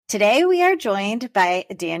Today, we are joined by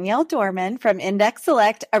Danielle Dormand from Index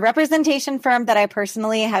Select, a representation firm that I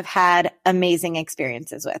personally have had amazing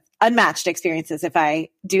experiences with, unmatched experiences, if I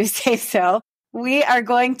do say so. We are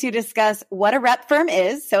going to discuss what a rep firm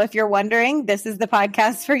is. So if you're wondering, this is the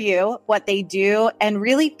podcast for you, what they do, and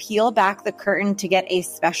really peel back the curtain to get a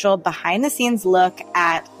special behind the scenes look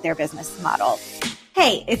at their business model.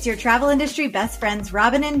 Hey, it's your travel industry best friends,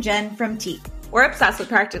 Robin and Jen from Teak. We're obsessed with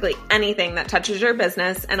practically anything that touches your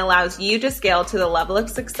business and allows you to scale to the level of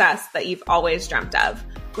success that you've always dreamt of.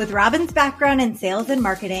 With Robin's background in sales and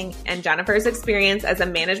marketing and Jennifer's experience as a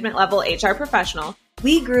management level HR professional,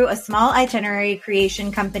 we grew a small itinerary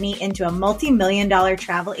creation company into a multi-million-dollar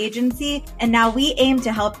travel agency, and now we aim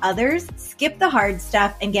to help others skip the hard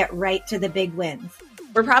stuff and get right to the big wins.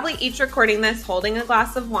 We're probably each recording this holding a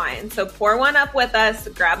glass of wine, so pour one up with us,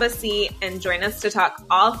 grab a seat, and join us to talk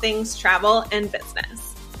all things travel and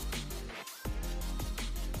business.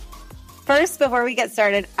 First, before we get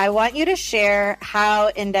started, I want you to share how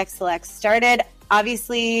Index Select started.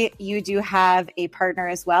 Obviously, you do have a partner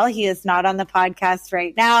as well. He is not on the podcast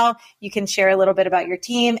right now. You can share a little bit about your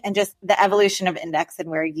team and just the evolution of Index and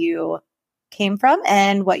where you came from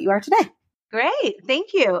and what you are today. Great.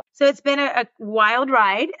 Thank you. So it's been a wild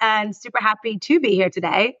ride and super happy to be here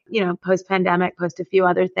today, post-pandemic, post a few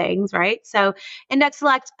other things, right? So Index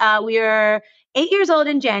Select, we are 8 years old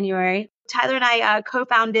in January. Tyler and I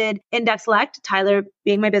co-founded Index Select, Tyler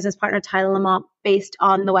being my business partner, Tyler Lamont, based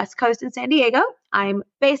on the West Coast in San Diego. I'm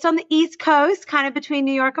based on the East Coast, kind of between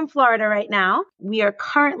New York and Florida right now. We are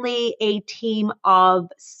currently a team of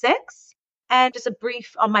 6. And just a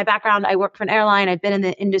brief on my background, I worked for an airline. I've been in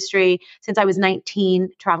the industry since I was 19.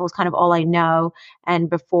 Travel is kind of all I know. And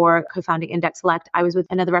before co-founding Index Select, I was with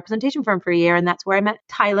another representation firm for a year. And that's where I met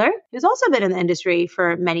Tyler, who's also been in the industry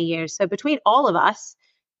for many years. So between all of us,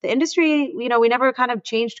 the industry, we never kind of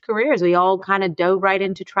changed careers. We all kind of dove right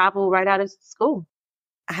into travel right out of school.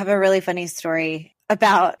 I have a really funny story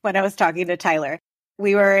about when I was talking to Tyler.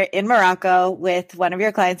 We were in Morocco with one of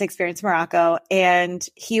your clients, Experience Morocco, and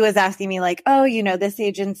he was asking me like, this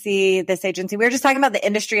agency. We were just talking about the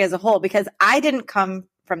industry as a whole because I didn't come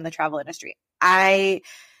from the travel industry. I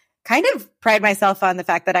kind of pride myself on the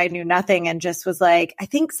fact that I knew nothing and just was like, I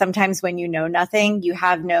think sometimes when you know nothing, you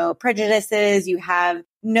have no prejudices, you have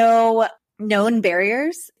no known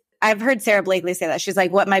barriers. I've heard Sarah Blakely say that. She's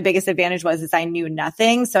like, what my biggest advantage was is I knew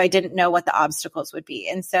nothing. So I didn't know what the obstacles would be.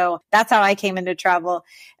 And so that's how I came into travel.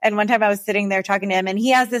 And one time I was sitting there talking to him and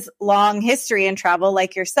he has this long history in travel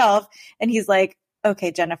like yourself. And he's like,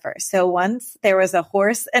 okay, Jennifer. So once there was a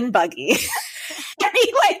horse and buggy and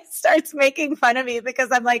he starts making fun of me because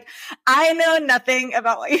I'm like, I know nothing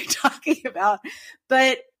about what you're talking about.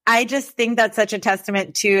 But I just think that's such a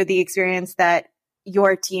testament to the experience that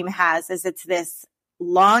your team has is it's this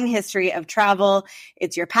long history of travel.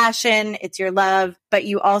 It's your passion, it's your love, but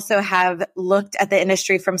you also have looked at the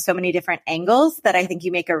industry from so many different angles that I think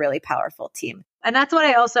you make a really powerful team. And that's what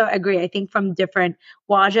I also agree. I think from different,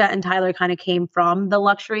 Waja and Tyler kind of came from the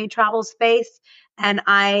luxury travel space. And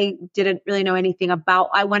I didn't really know anything about,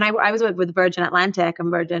 when I was with Virgin Atlantic and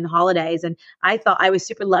Virgin Holidays, and I thought I was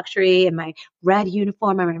super luxury in my red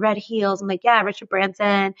uniform and my red heels. I'm like, yeah, Richard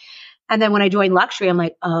Branson. And then when I joined luxury, I'm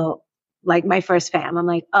like, oh, like my first fam. I'm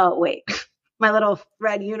like, oh, wait, my little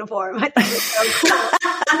red uniform. I thought it was so cool.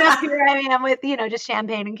 And now here I am with, just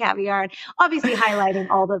champagne and caviar and obviously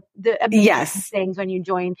highlighting all the yes things when you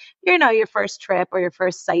join, your first trip or your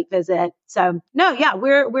first site visit. So no, yeah,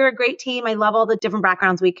 we're a great team. I love all the different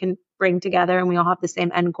backgrounds we can bring together and we all have the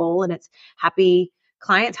same end goal and it's happy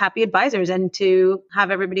clients, happy advisors and to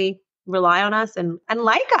have everybody rely on us and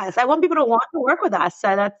like us. I want people to want to work with us.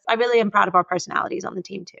 So I really am proud of our personalities on the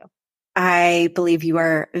team too. I believe you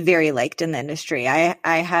are very liked in the industry. I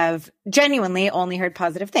have genuinely only heard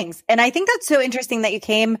positive things. And I think that's so interesting that you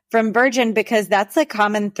came from Virgin because that's a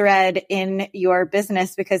common thread in your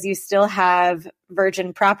business because you still have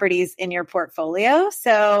Virgin properties in your portfolio.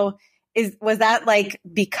 So was that like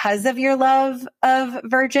because of your love of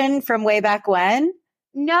Virgin from way back when?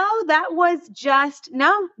 No,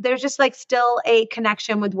 there's just like still a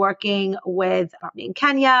connection with working with property in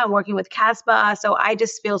Kenya and working with Casbah. So I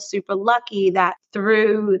just feel super lucky that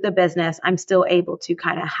through the business, I'm still able to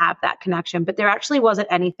kind of have that connection. But there actually wasn't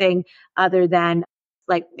anything other than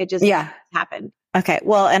like it just happened. Okay.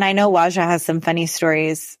 Well, and I know Waja has some funny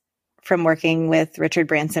stories from working with Richard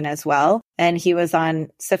Branson as well. And he was on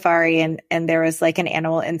safari and there was like an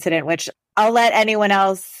animal incident, which I'll let anyone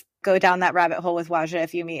else go down that rabbit hole with Waja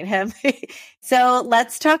if you meet him. So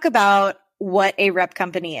let's talk about what a rep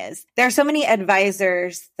company is. There are so many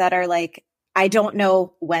advisors that are like I don't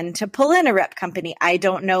know when to pull in a rep company. I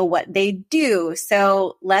don't know what they do.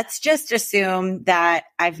 So let's just assume that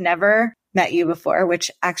I've never met you before,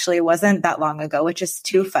 which actually wasn't that long ago, which is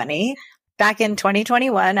too funny. Back in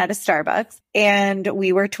 2021 at a Starbucks, and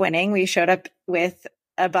we were twinning. We showed up with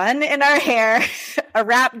a bun in our hair, a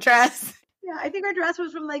wrap dress. Yeah, I think our dress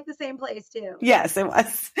was from like the same place too. Yes, it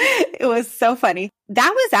was. It was so funny.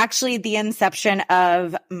 That was actually the inception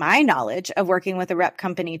of my knowledge of working with a rep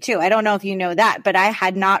company too. I don't know if you know that, but I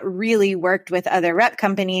had not really worked with other rep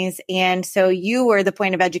companies. And so you were the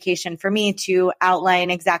point of education for me to outline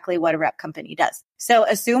exactly what a rep company does. So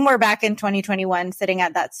assume we're back in 2021 sitting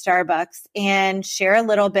at that Starbucks, and share a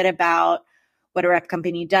little bit about what a rep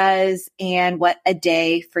company does and what a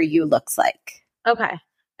day for you looks like. Okay.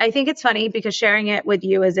 I think it's funny because sharing it with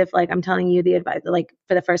you as if like I'm telling you the advice like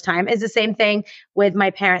for the first time is the same thing with my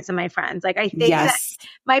parents and my friends. Like I think that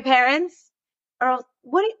my parents are,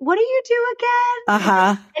 what do you do again?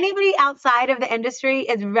 Uh-huh. Anybody outside of the industry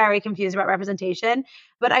is very confused about representation.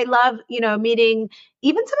 But I love, meeting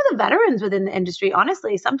even some of the veterans within the industry.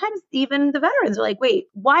 Honestly, sometimes even the veterans are like, wait,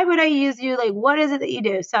 why would I use you? Like, what is it that you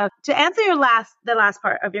do? So to answer the last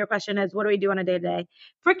part of your question is, what do we do on a day to day?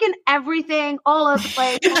 Freaking everything all over the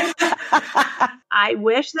place. I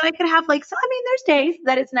wish that I could have there's days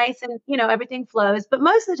that it's nice and, everything flows, but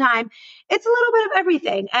most of the time it's a little bit of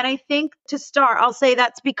everything. And I think to start, I'll say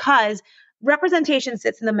that's because representation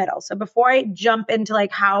sits in the middle. So before I jump into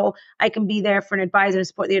like how I can be there for an advisor and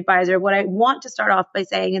support the advisor, what I want to start off by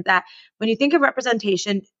saying is that when you think of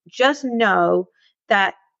representation, just know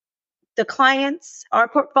that the clients, our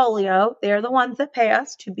portfolio, they're the ones that pay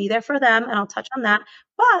us to be there for them. And I'll touch on that.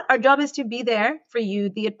 But our job is to be there for you,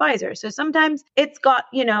 the advisor. So sometimes it's got,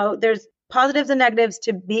 there's positives and negatives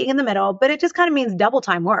to being in the middle, but it just kind of means double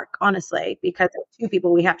time work, honestly, because there's two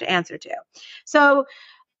people we have to answer to. So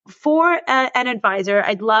for an advisor,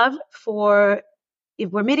 I'd love for, if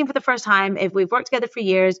we're meeting for the first time, if we've worked together for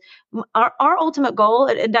years, our ultimate goal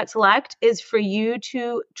at Index Select is for you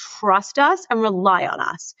to trust us and rely on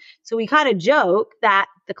us. So we kind of joke that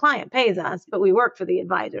the client pays us, but we work for the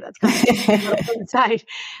advisor. That's kind of inside.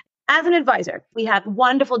 As an advisor, we have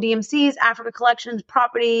wonderful DMCs, Africa collections,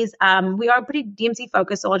 properties. We are pretty DMC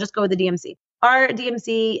focused, so I'll just go with the DMC. Our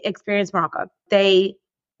DMC Experience Morocco, they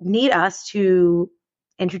need us to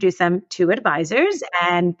introduce them to advisors,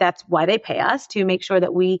 and that's why they pay us, to make sure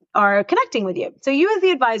that we are connecting with you. So you as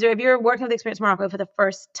the advisor, if you're working with Experience Morocco for the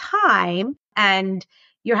first time and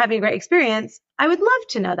you're having a great experience, I would love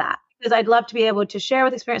to know that, because I'd love to be able to share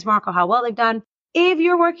with Experience Morocco how well they've done. If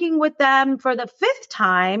you're working with them for the fifth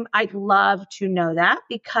time, I'd love to know that,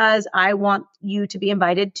 because I want you to be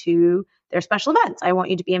invited to their special events. I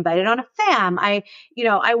want you to be invited on a FAM. I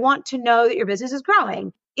want to know that your business is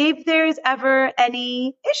growing. If there's ever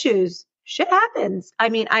any issues, shit happens. I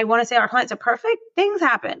mean, I want to say our clients are perfect. Things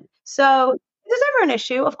happen. So if there's ever an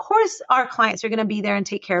issue, of course, our clients are going to be there and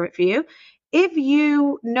take care of it for you. If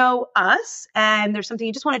you know us and there's something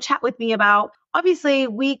you just want to chat with me about, obviously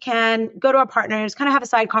we can go to our partners, kind of have a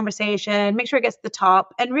side conversation, make sure it gets to the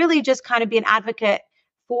top, and really just kind of be an advocate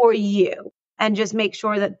for you. And just make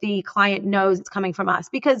sure that the client knows it's coming from us,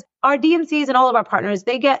 because our DMCs and all of our partners,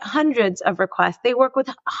 they get hundreds of requests. They work with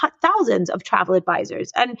thousands of travel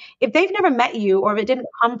advisors. And if they've never met you, or if it didn't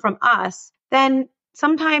come from us, then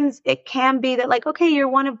sometimes it can be that like, okay, you're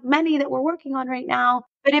one of many that we're working on right now.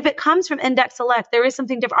 But if it comes from Index Select, there is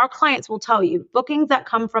something different. Our clients will tell you bookings that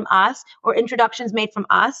come from us or introductions made from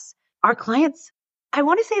us, our clients, I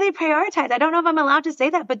want to say they prioritize. I don't know if I'm allowed to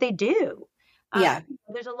say that, but they do. Yeah.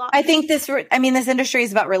 There's a lot. I think this industry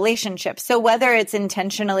is about relationships. So whether it's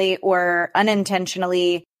intentionally or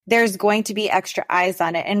unintentionally, there's going to be extra eyes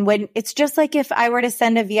on it. And when it's just like if I were to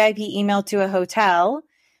send a VIP email to a hotel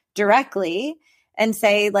directly and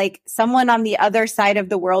say like someone on the other side of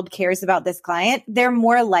the world cares about this client, they're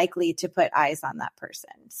more likely to put eyes on that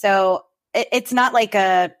person. So it's not like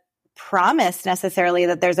a promise necessarily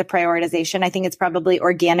that there's a prioritization. I think it's probably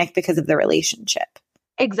organic because of the relationship.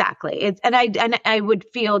 Exactly. And I would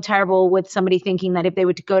feel terrible with somebody thinking that if they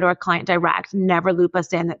were to go to our client direct, never loop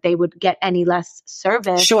us in, that they would get any less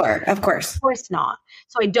service. Sure, of course. Of course not.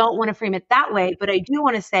 So I don't want to frame it that way, but I do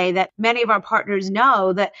want to say that many of our partners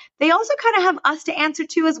know that they also kind of have us to answer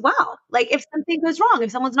to as well. Like if something goes wrong,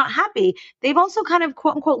 if someone's not happy, they've also kind of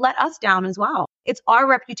quote unquote let us down as well. It's our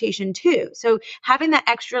reputation too. So having that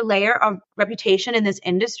extra layer of reputation in this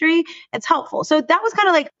industry, it's helpful. So that was kind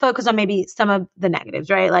of like focus on maybe some of the negatives,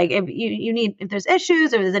 right? Like if if there's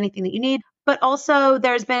issues or there's anything that you need, but also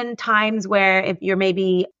there's been times where if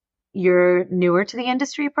you're newer to the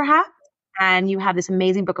industry perhaps, and you have this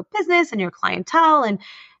amazing book of business and your clientele, and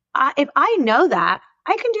if I know that,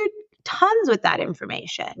 I can do tons with that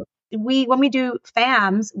information. When we do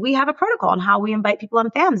FAMs, we have a protocol on how we invite people on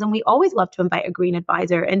FAMs, and we always love to invite a green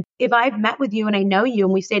advisor. And if I've met with you and I know you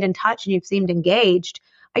and we stayed in touch and you've seemed engaged,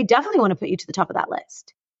 I definitely want to put you to the top of that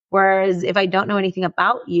list. Whereas if I don't know anything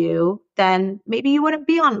about you, then maybe you wouldn't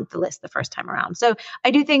be on the list the first time around. So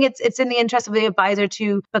I do think it's in the interest of the advisor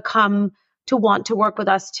to want to work with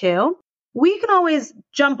us too. We can always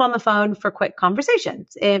jump on the phone for quick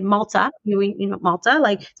conversations. In Malta, Malta,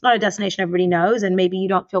 like it's not a destination everybody knows, and maybe you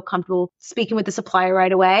don't feel comfortable speaking with the supplier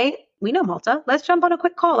right away. We know Malta. Let's jump on a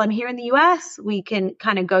quick call. I'm here in the US. We can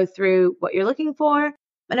kind of go through what you're looking for.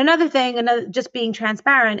 And another thing, just being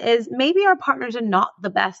transparent, is maybe our partners are not the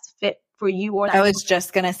best fit for you or that. I was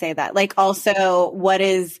just going to say that. Like also, what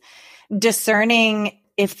is discerning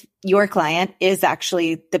if your client is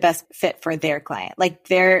actually the best fit for their client? Like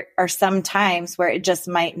there are some times where it just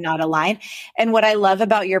might not align. And what I love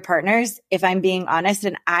about your partners, if I'm being honest,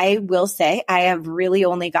 and I will say I have really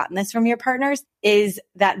only gotten this from your partners, is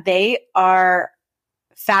that they are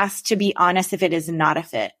fast to be honest if it is not a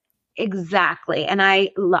fit. Exactly. And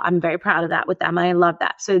I'm very proud of that with them. And I love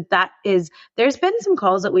that. So there's been some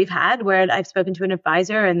calls that we've had where I've spoken to an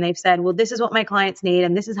advisor and they've said, well, this is what my clients need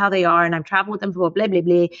and this is how they are. And I've traveled with them for blah, blah,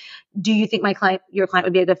 blah. Do you think your client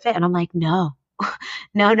would be a good fit? And I'm like, no.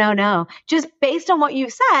 No. Just based on what you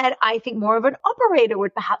said, I think more of an operator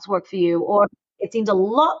would perhaps work for you. Or it seems a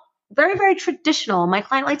lot very, very traditional. My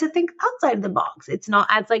client likes to think outside of the box. It's not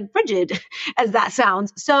as like rigid as that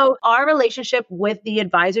sounds. So our relationship with the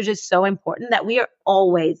advisors is so important that we are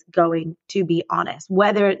always going to be honest.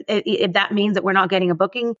 Whether if that means that we're not getting a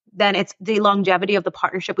booking, then it's the longevity of the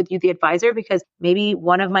partnership with you, the advisor, because maybe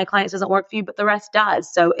one of my clients doesn't work for you, but the rest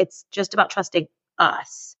does. So it's just about trusting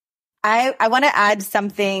us. I want to add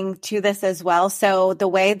something to this as well. So the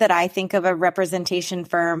way that I think of a representation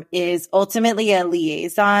firm is ultimately a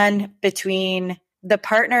liaison between the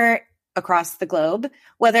partner across the globe,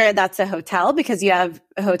 whether that's a hotel, because you have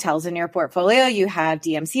hotels in your portfolio, you have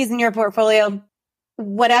DMCs in your portfolio,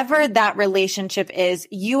 whatever that relationship is,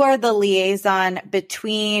 you are the liaison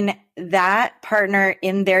between that partner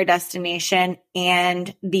in their destination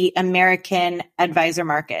and the American advisor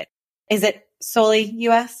market. Is it solely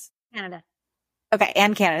US? Canada. Okay.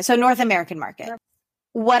 And Canada. So North American market. Yep.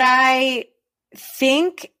 What I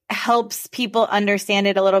think helps people understand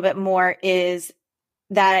it a little bit more is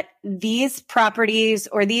that these properties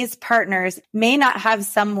or these partners may not have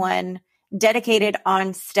someone dedicated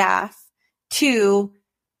on staff to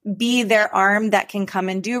be their arm that can come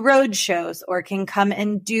and do road shows or can come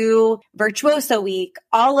and do Virtuoso Week,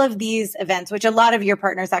 all of these events, which a lot of your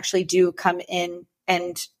partners actually do come in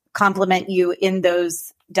and complement you in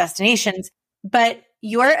those destinations, but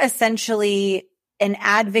you're essentially an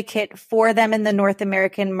advocate for them in the North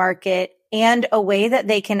American market and a way that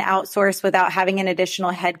they can outsource without having an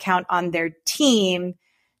additional headcount on their team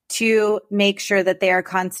to make sure that they are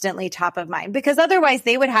constantly top of mind. Because otherwise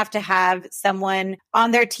they would have to have someone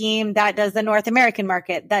on their team that does the North American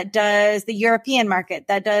market, that does the European market,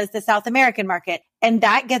 that does the South American market. And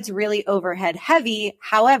that gets really overhead heavy.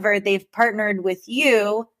 However, they've partnered with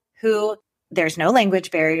you who there's no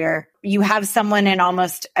language barrier. You have someone in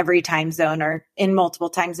almost every time zone or in multiple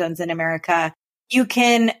time zones in America. You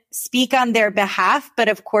can speak on their behalf, but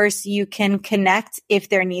of course you can connect if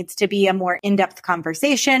there needs to be a more in-depth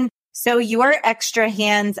conversation. So your extra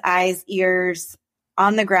hands, eyes, ears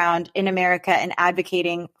on the ground in America and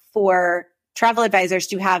advocating for travel advisors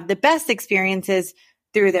to have the best experiences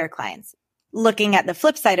through their clients. Looking at the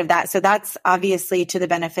flip side of that, so that's obviously to the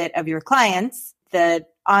benefit of your clients, the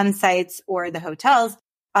on-sites or the hotels.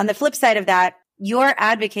 On the flip side of that, you're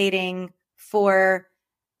advocating for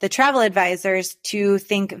the travel advisors to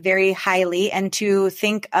think very highly and to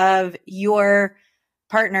think of your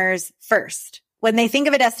partners first. When they think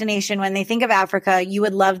of a destination, when they think of Africa, you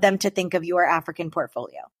would love them to think of your African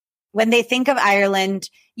portfolio. When they think of Ireland,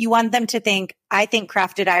 you want them to think, I think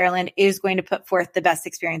Crafted Ireland is going to put forth the best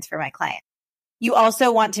experience for my client. You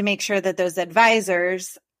also want to make sure that those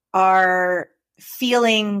advisors are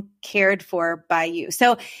feeling cared for by you.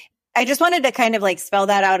 So I just wanted to kind of like spell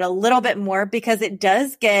that out a little bit more because it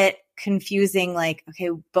does get confusing. Like, okay,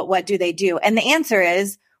 but what do they do? And the answer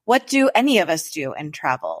is, what do any of us do in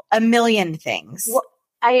travel? A million things. Well,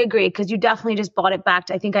 I agree, because you definitely just brought it back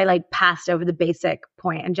to, I think I like passed over the basic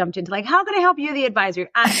point and jumped into like, how can I help you, the advisor?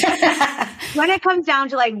 When it comes down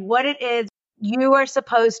to like what it is You are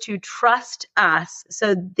supposed to trust us.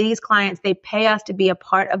 So these clients, they pay us to be a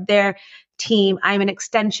part of their team. I'm an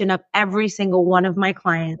extension of every single one of my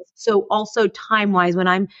clients. So also time-wise,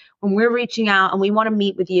 when we're reaching out and we want to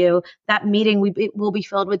meet with you, that meeting it will be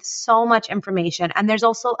filled with so much information. And there's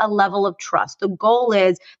also a level of trust. The goal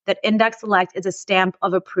is that Index Select is a stamp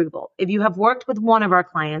of approval. If you have worked with one of our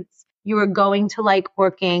clients, you are going to like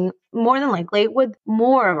working more than likely with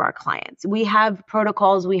more of our clients. We have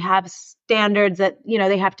protocols, we have standards that,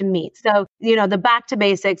 they have to meet. So, the back to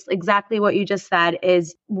basics, exactly what you just said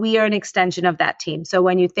is we are an extension of that team. So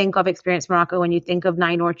when you think of Experience Morocco, when you think of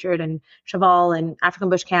Nine Orchard and Cheval and African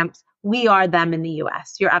Bush Camps, we are them in the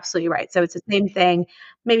US. You're absolutely right. So it's the same thing,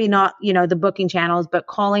 maybe not, the booking channels, but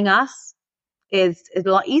calling us is a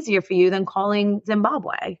lot easier for you than calling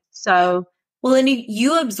Zimbabwe. So well, and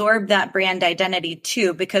you absorb that brand identity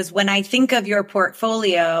too, because when I think of your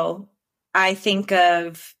portfolio, I think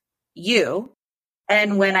of you.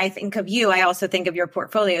 And when I think of you, I also think of your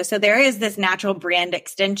portfolio. So there is this natural brand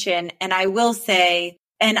extension. And I will say,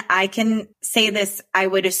 and I can say this, I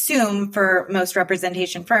would assume for most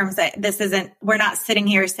representation firms that we're not sitting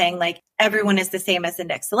here saying like everyone is the same as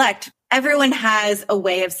Index Select. Everyone has a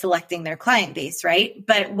way of selecting their client base, right?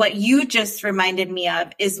 But what you just reminded me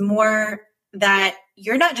of is more that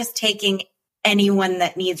you're not just taking anyone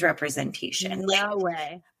that needs representation. No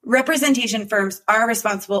way. Representation firms are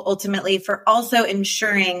responsible ultimately for also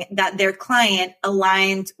ensuring that their client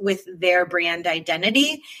aligns with their brand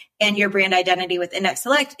identity. And your brand identity with Index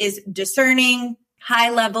Select is discerning, high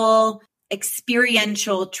level,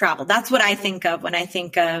 experiential travel. That's what I think of when I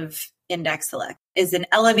think of Index Select, is an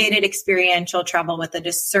elevated experiential travel with a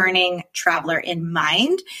discerning traveler in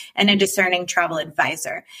mind and a discerning travel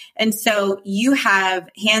advisor. And so you have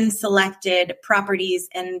hand-selected properties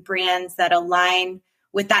and brands that align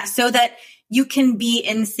with that so that you can be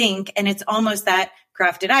in sync. And it's almost that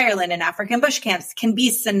Crafted Ireland and African Bush Camps can be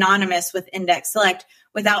synonymous with Index Select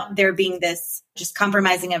without there being this just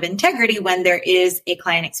compromising of integrity when there is a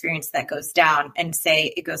client experience that goes down and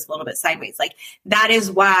say it goes a little bit sideways. Like that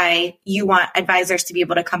is why you want advisors to be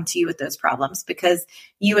able to come to you with those problems, because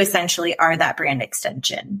you essentially are that brand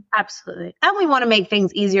extension. Absolutely. And we want to make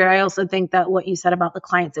things easier. I also think that what you said about the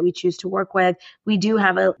clients that we choose to work with, we do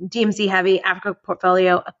have a DMC heavy Africa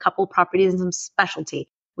portfolio, a couple properties and some specialty.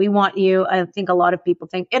 We want you, I think a lot of people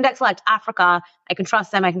think Index Select Africa, I can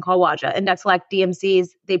trust them, I can call Waja. Index Select DMCs,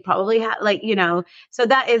 they probably have so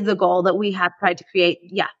that is the goal that we have tried to create.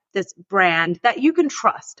 Yeah, this brand that you can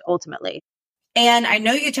trust ultimately. And I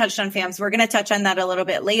know you touched on FAMs. We're going to touch on that a little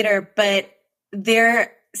bit later, but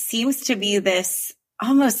there seems to be this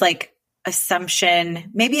almost like assumption.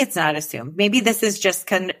 Maybe it's not assumed. Maybe this is just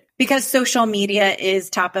because social media is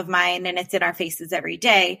top of mind and it's in our faces every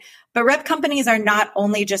day. But rep companies are not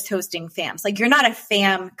only just hosting FAMs. Like you're not a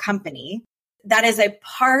FAM company. That is a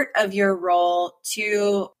part of your role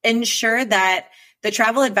to ensure that the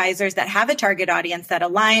travel advisors that have a target audience that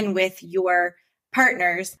align with your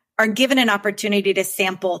partners are given an opportunity to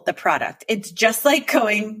sample the product. It's just like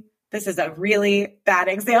this is a really bad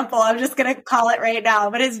example. I'm just going to call it right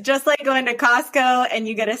now, but it's just like going to Costco and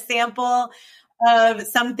you get a sample of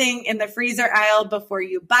something in the freezer aisle before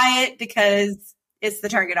you buy it because it's the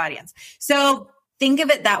target audience. So think of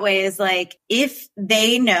it that way, is like if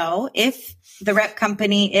the rep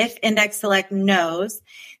company, if Index Select knows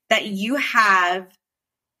that you have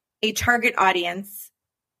a target audience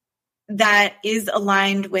that is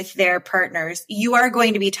aligned with their partners, you are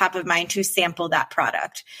going to be top of mind to sample that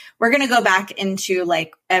product. We're going to go back into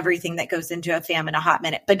like everything that goes into a FAM in a hot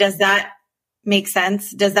minute, but does that make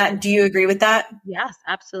sense? Do you agree with that? Yes,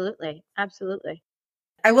 absolutely. Absolutely.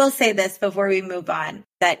 I will say this before we move on,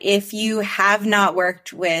 that if you have not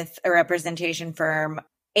worked with a representation firm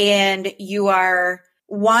and you are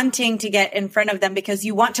wanting to get in front of them because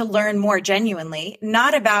you want to learn more genuinely,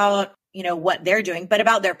 not about, what they're doing, but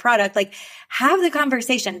about their product, like have the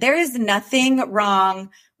conversation. There is nothing wrong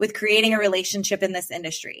with creating a relationship in this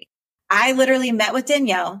industry. I literally met with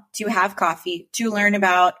Danielle to have coffee to learn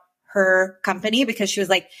about her company because she was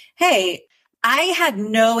like, hey, I had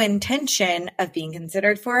no intention of being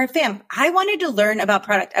considered for a FAM. I wanted to learn about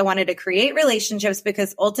product. I wanted to create relationships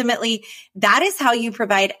because ultimately that is how you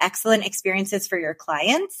provide excellent experiences for your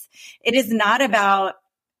clients. It is not about,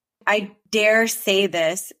 I dare say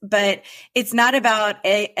this, but it's not about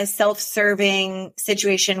a self-serving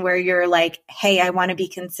situation where you're like, hey, I want to be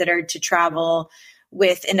considered to travel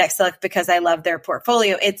with Index Select because I love their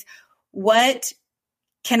portfolio. It's what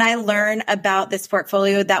can I learn about this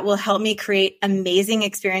portfolio that will help me create amazing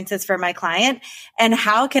experiences for my client? And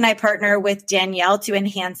how can I partner with Danielle to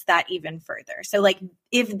enhance that even further? So like,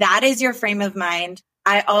 if that is your frame of mind,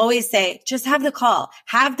 I always say, just have the call,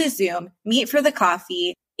 have the Zoom, meet for the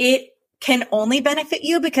coffee. It can only benefit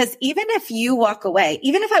you, because even if you walk away,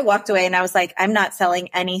 even if I walked away and I was like, I'm not selling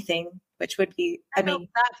anything, which would be, I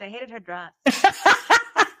hated her dress.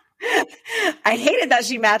 I hated that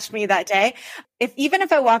she matched me that day. Even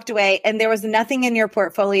if I walked away and there was nothing in your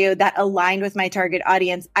portfolio that aligned with my target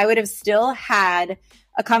audience, I would have still had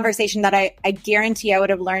a conversation that I guarantee I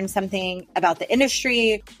would have learned something about the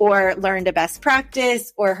industry, or learned a best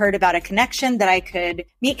practice, or heard about a connection that I could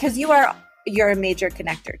meet, because you're a major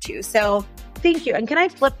connector too. So thank you. And can I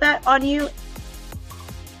flip that on you?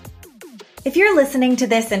 if you're listening to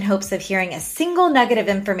this in hopes of hearing a single nugget of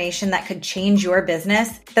information that could change your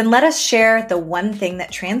business, then let us share the one thing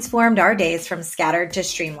that transformed our days from scattered to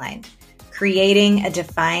streamlined: creating a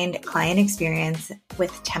defined client experience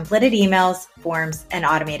with templated emails, forms, and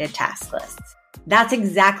automated task lists. That's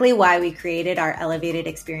exactly why we created our elevated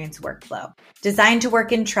experience workflow. Designed to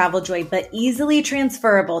work in TravelJoy, but easily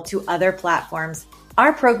transferable to other platforms,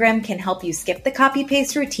 our program can help you skip the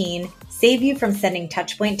copy-paste routine, save you from sending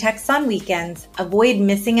touchpoint texts on weekends, avoid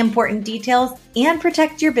missing important details, and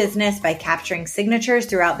protect your business by capturing signatures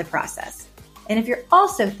throughout the process. And if you're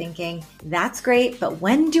also thinking, that's great, but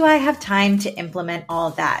when do I have time to implement all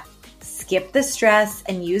of that? Skip the stress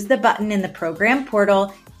and use the button in the program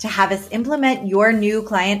portal to have us implement your new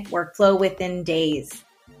client workflow within days.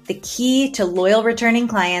 The key to loyal returning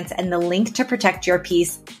clients and the link to protect your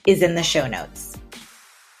piece is in the show notes.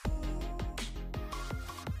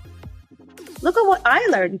 Look at what I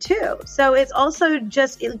learned too. So it's also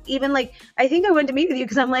just even like, I think I went to meet with you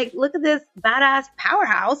because I'm like, look at this badass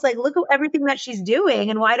powerhouse. Like, look at everything that she's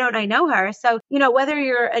doing and why don't I know her? So, whether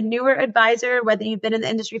you're a newer advisor, whether you've been in the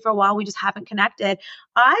industry for a while, we just haven't connected.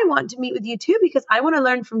 I want to meet with you too, because I want to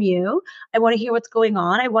learn from you. I want to hear what's going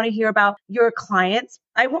on. I want to hear about your clients.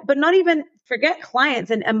 But not even forget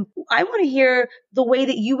clients. And I want to hear the way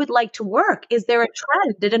that you would like to work. Is there a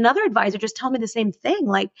trend? Did another advisor just tell me the same thing?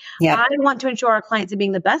 Like, I want to ensure our clients are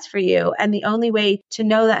being the best for you. And the only way to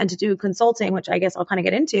know that and to do consulting, which I guess I'll kind of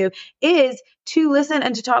get into, is to listen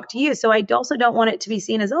and to talk to you. So I also don't want it to be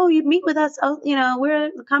seen as, oh, you meet with us. Oh,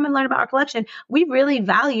 we're come and learn about our collection. We really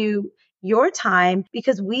value your time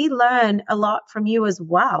because we learn a lot from you as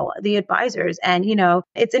well, the advisors. And,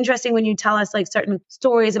 it's interesting when you tell us like certain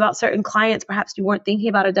stories about certain clients, perhaps you weren't thinking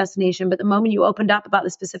about a destination, but the moment you opened up about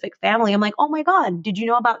the specific family, I'm like, oh my God, did you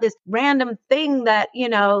know about this random thing that,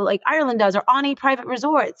 like Ireland does, or Ani private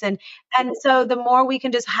resorts? And so the more we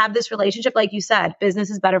can just have this relationship, like you said,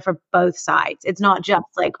 business is better for both sides. It's not just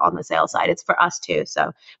like on the sales side, it's for us too.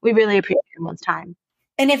 So we really appreciate everyone's time.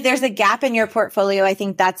 And if there's a gap in your portfolio, I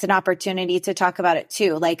think that's an opportunity to talk about it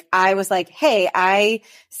too. Like I was like, hey, I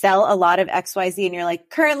sell a lot of XYZ. And you're like,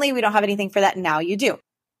 currently we don't have anything for that. Now you do.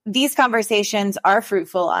 These conversations are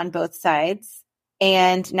fruitful on both sides.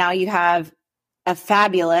 And now you have a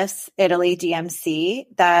fabulous Italy DMC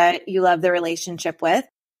that you love the relationship with.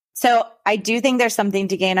 So I do think there's something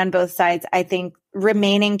to gain on both sides. I think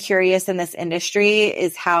remaining curious in this industry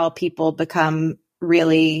is how people become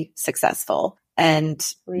really successful. And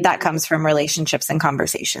that comes from relationships and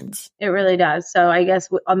conversations. It really does. So I guess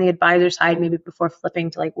on the advisor side, maybe before flipping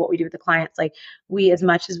to like what we do with the clients, like we, as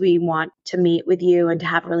much as we want to meet with you and to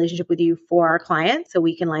have a relationship with you for our clients, so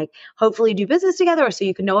we can like hopefully do business together, or so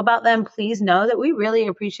you can know about them, please know that we really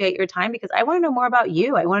appreciate your time, because I want to know more about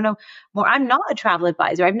you. I want to know more. I'm not a travel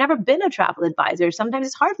advisor. I've never been a travel advisor. Sometimes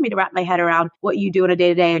it's hard for me to wrap my head around what you do on a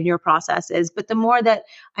day-to-day and your processes. But the more that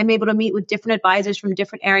I'm able to meet with different advisors from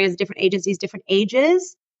different areas, different agencies, different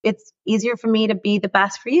ages, it's easier for me to be the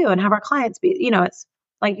best for you and have our clients be, it's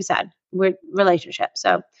like you said, we're relationships.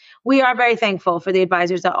 So we are very thankful for the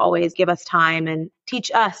advisors that always give us time and teach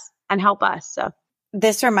us and help us. So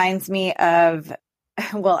this reminds me of,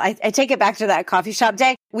 well, I take it back to that coffee shop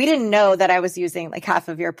day. We didn't know that I was using like half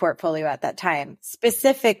of your portfolio at that time.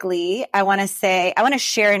 Specifically, I want to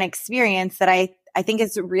share an experience that I think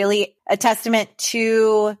is really a testament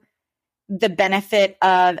to the benefit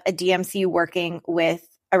of a DMC working with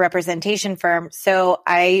a representation firm. So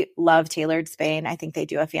I love Tailored Spain. I think they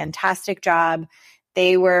do a fantastic job.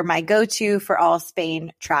 They were my go-to for all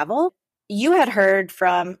Spain travel. You had heard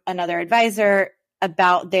from another advisor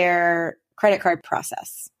about their credit card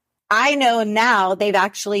process. I know now they've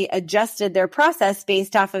actually adjusted their process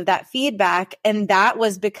based off of that feedback. And that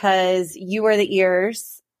was because you were the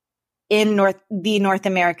ears in the North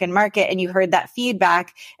American market, and you heard that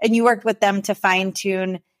feedback and you worked with them to fine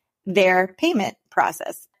tune their payment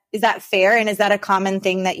process. Is that fair? And is that a common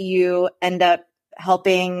thing that you end up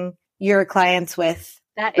helping your clients with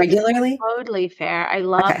regularly? Totally fair. I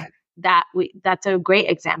love that. That's a great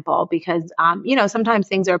example because, sometimes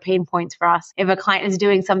things are pain points for us. If a client is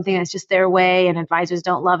doing something that's just their way and advisors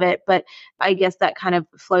don't love it, but I guess that kind of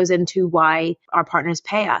flows into why our partners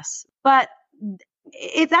pay us. But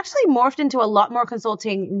it's actually morphed into a lot more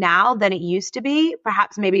consulting now than it used to be.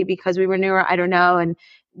 Perhaps maybe because we were newer, I don't know. And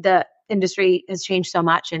the industry has changed so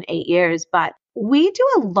much in 8 years, but we do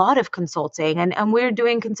a lot of consulting and we're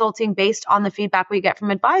doing consulting based on the feedback we get from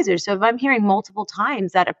advisors. So if I'm hearing multiple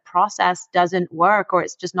times that a process doesn't work or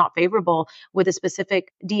it's just not favorable with a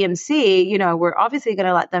specific DMC, we're obviously going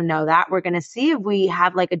to let them know that. We're going to see if we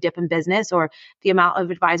have like a dip in business or the amount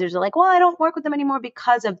of advisors are like, well, I don't work with them anymore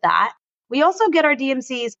because of that. We also get our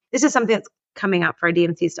DMCs. This is something that's coming up for our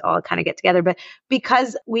DMCs to all kind of get together. But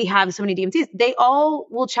because we have so many DMCs, they all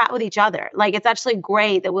will chat with each other. Like it's actually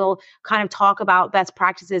great that we'll kind of talk about best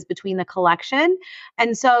practices between the collection.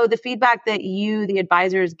 And so the feedback that you, the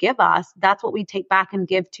advisors, give us, that's what we take back and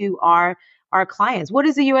give to our clients. What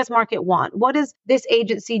does the US market want? What is this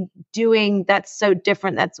agency doing that's so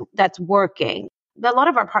different that's working? A lot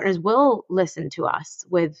of our partners will listen to us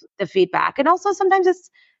with the feedback. And also sometimes it's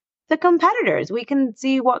the competitors. We can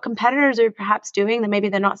see what competitors are perhaps doing that maybe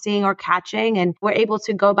they're not seeing or catching. And we're able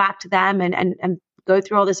to go back to them and go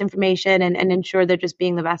through all this information and ensure they're just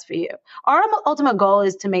being the best for you. Our ultimate goal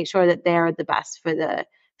is to make sure that they're the best for the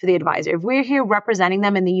advisor. If we're here representing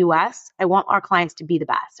them in the US, I want our clients to be the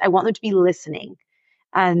best. I want them to be listening.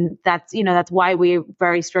 And that's why we're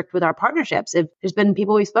very strict with our partnerships. If there's been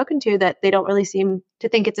people we've spoken to that they don't really seem to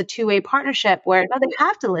think it's a two-way partnership where no, they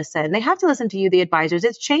have to listen. They have to listen to you, the advisors.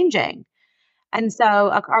 It's changing. And so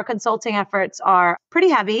our consulting efforts are pretty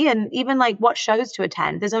heavy and even like what shows to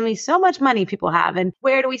attend. There's only so much money people have and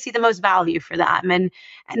where do we see the most value for them?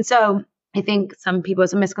 And so I think some people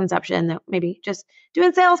have a misconception that maybe just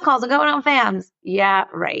doing sales calls and going on FAMs. Yeah,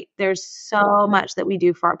 right. There's so much that we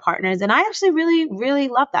do for our partners. And I actually really, really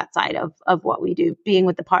love that side of what we do, being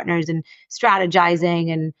with the partners and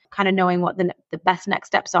strategizing and kind of knowing what the best next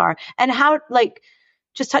steps are and how, like,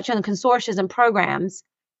 just touching on the consortiums and programs.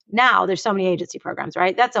 Now there's so many agency programs,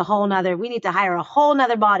 right? That's a whole nother, we need to hire a whole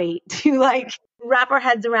nother body to like wrap our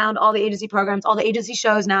heads around all the agency programs, all the agency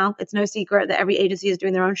shows now. It's no secret that every agency is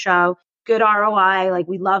doing their own show. Good ROI. Like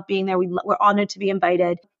we love being there. We're honored to be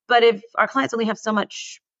invited. But if our clients only have so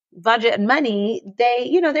much budget and money,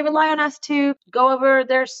 they rely on us to go over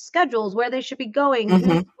their schedules, where they should be going,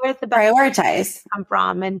 where's the best prioritize come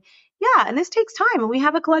from. And this takes time. And we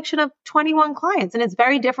have a collection of 21 clients and it's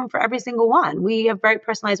very different for every single one. We have very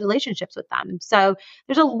personalized relationships with them. So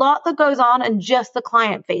there's a lot that goes on in just the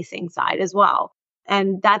client facing side as well.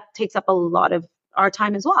 And that takes up a lot of our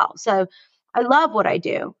time as well. So I love what I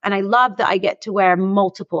do. And I love that I get to wear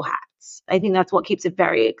multiple hats. I think that's what keeps it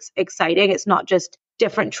very exciting. It's not just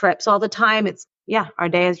different trips all the time. Our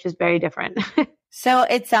day is just very different. So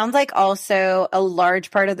it sounds like also a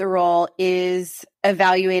large part of the role is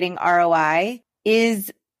evaluating ROI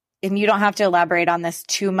and you don't have to elaborate on this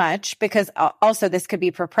too much because also this could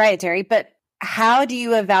be proprietary, but how do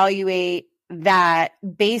you evaluate that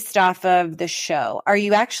based off of the show? Are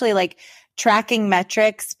you actually like tracking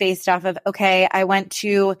metrics based off of, okay, I went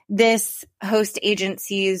to this host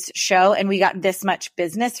agency's show and we got this much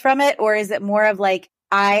business from it? Or is it more of like,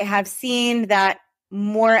 I have seen that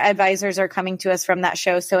more advisors are coming to us from that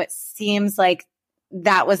show. So it seems like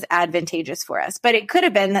that was advantageous for us, but it could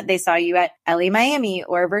have been that they saw you at LA Miami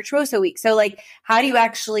or Virtuoso Week. So like, how do you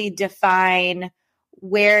actually define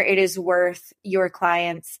where it is worth your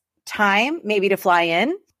clients' time, maybe to fly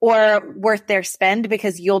in, or worth their spend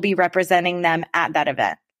because you'll be representing them at that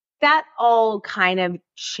event? That all kind of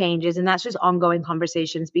changes. And that's just ongoing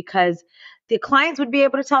conversations because the clients would be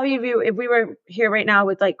able to tell you if we were here right now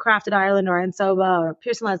with like Crafted Ireland or Ansoba or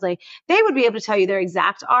Pearson Leslie, they would be able to tell you their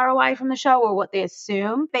exact ROI from the show or what they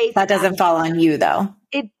assume. That doesn't fall on you though.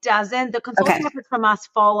 It doesn't. The consulting efforts from us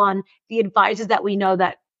fall on the advisors that we know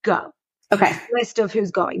that go. Okay. List of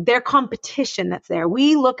who's going. Their competition that's there.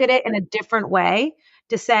 We look at it in a different way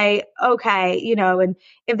to say, okay, and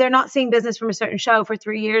if they're not seeing business from a certain show for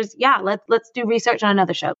 3 years, let's do research on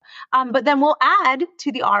another show. But then we'll add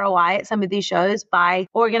to the ROI at some of these shows by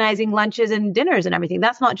organizing lunches and dinners and everything.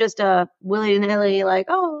 That's not just a willy-nilly like,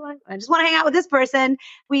 oh, I just want to hang out with this person.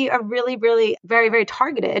 We are really, really very, very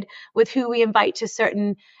targeted with who we invite to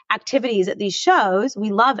certain activities at these shows.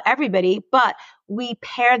 We love everybody, but we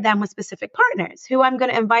pair them with specific partners. Who I'm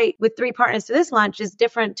going to invite with 3 partners to this lunch is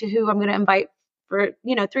different to who I'm going to invite for,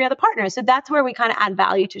 3 other partners. So that's where we kind of add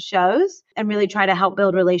value to shows and really try to help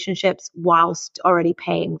build relationships whilst already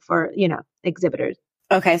paying for, exhibitors.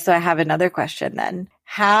 Okay. So I have another question then.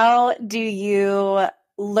 How do you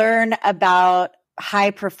learn about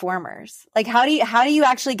high performers? Like how do you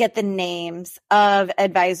actually get the names of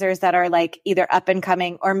advisors that are like either up and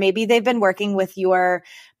coming, or maybe they've been working with your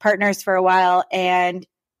partners for a while and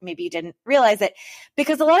maybe you didn't realize it?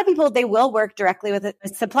 Because a lot of people, they will work directly with a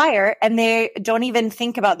supplier and they don't even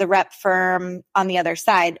think about the rep firm on the other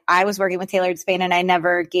side. I was working with Tailored Spain and I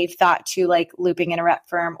never gave thought to like looping in a rep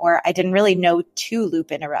firm, or I didn't really know to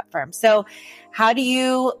loop in a rep firm. So how do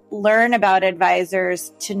you learn about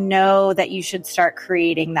advisors to know that you should start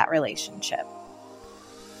creating that relationship?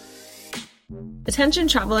 Attention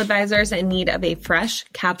travel advisors in need of a fresh,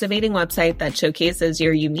 captivating website that showcases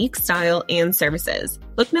your unique style and services.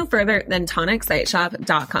 Look no further than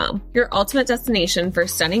tonicsiteshop.com, your ultimate destination for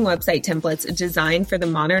stunning website templates designed for the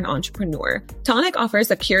modern entrepreneur. Tonic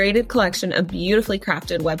offers a curated collection of beautifully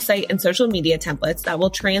crafted website and social media templates that will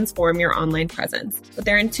transform your online presence. With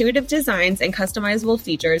their intuitive designs and customizable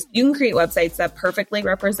features, you can create websites that perfectly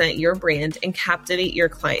represent your brand and captivate your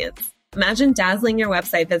clients. Imagine dazzling your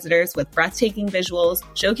website visitors with breathtaking visuals,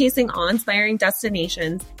 showcasing awe-inspiring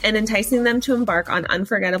destinations, and enticing them to embark on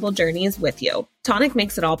unforgettable journeys with you. Tonic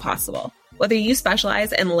makes it all possible. Whether you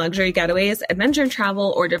specialize in luxury getaways, adventure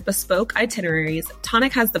travel, or bespoke itineraries,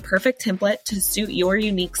 Tonic has the perfect template to suit your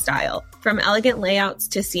unique style. From elegant layouts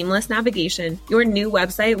to seamless navigation, your new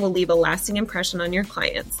website will leave a lasting impression on your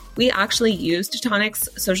clients. We actually used Tonic's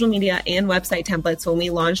social media and website templates when we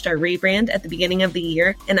launched our rebrand at the beginning of the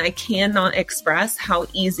year, and I cannot express how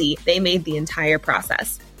easy they made the entire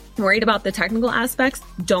process. Worried about the technical aspects?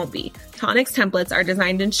 Don't be. Tonic's templates are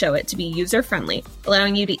designed in Show It to be user-friendly,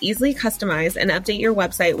 allowing you to easily customize and update your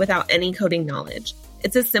website without any coding knowledge.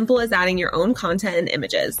 It's as simple as adding your own content and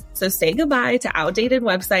images. So say goodbye to outdated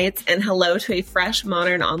websites and hello to a fresh,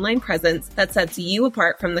 modern online presence that sets you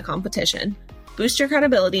apart from the competition. Boost your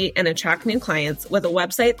credibility and attract new clients with a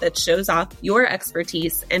website that shows off your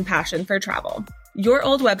expertise and passion for travel. Your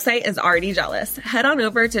old website is already jealous. Head on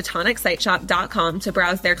over to tonicsiteshop.com to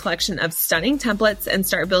browse their collection of stunning templates and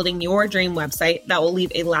start building your dream website that will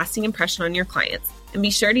leave a lasting impression on your clients. And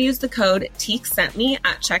be sure to use the code TEEKSENTME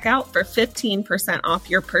at checkout for 15% off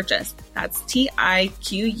your purchase. That's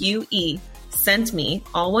TIQUE, sent me,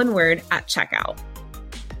 all one word, at checkout.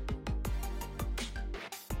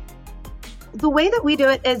 The way that we do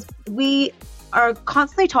it is we are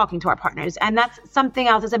constantly talking to our partners. And that's something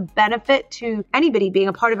else as a benefit to anybody being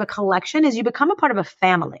a part of a collection is you become a part of a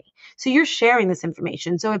family. So you're sharing this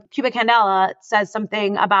information. So if Cuba Candela says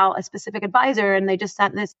something about a specific advisor and they just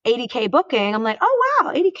sent this 80K booking, I'm like, oh,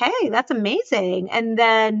 wow, 80K, that's amazing. And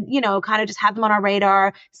then, kind of just have them on our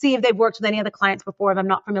radar, see if they've worked with any other clients before, if I'm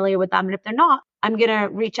not familiar with them. And if they're not, I'm going to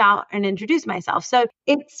reach out and introduce myself. So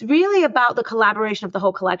it's really about the collaboration of the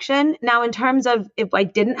whole collection. Now, in terms of if I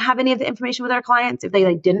didn't have any of the information with our clients, if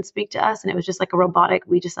they didn't speak to us and it was just like a robotic,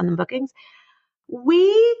 we just send them bookings,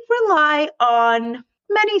 we rely on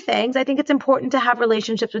many things. I think it's important to have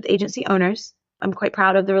relationships with agency owners. I'm quite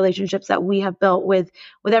proud of the relationships that we have built with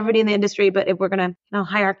everybody in the industry. But if we're going to,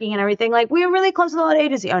 hierarchy and everything, we're really close with a lot of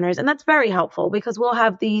agency owners. And that's very helpful because we'll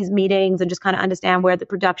have these meetings and just kind of understand where the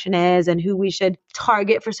production is and who we should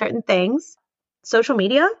target for certain things. Social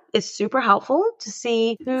media is super helpful to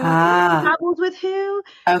see who travels with who,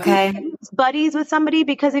 who's buddies with somebody.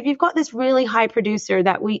 Because if you've got this really high producer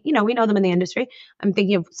that we know them in the industry. I'm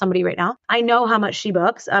thinking of somebody right now. I know how much she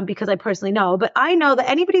books because I personally know, but I know that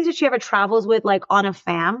anybody that she ever travels with, like on a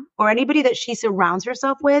fam or anybody that she surrounds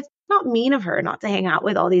herself with, not mean of her not to hang out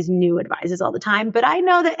with all these new advisors all the time. But I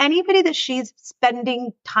know that anybody that she's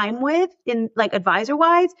spending time with in advisor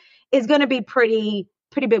wise is going to be pretty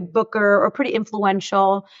big booker or pretty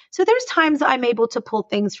influential. So there's times that I'm able to pull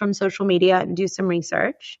things from social media and do some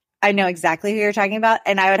research. I know exactly who you're talking about.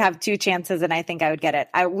 And I would have 2 chances and I think I would get it.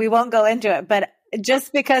 We won't go into it, but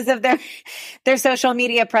just because of their social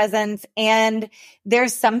media presence. And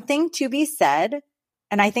there's something to be said.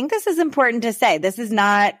 And I think this is important to say. This is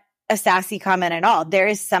not a sassy comment at all. There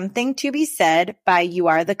is something to be said by you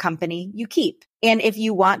are the company you keep. And if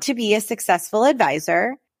you want to be a successful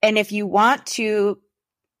advisor, and if you want to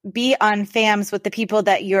be on FAMs with the people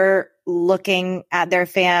that you're looking at their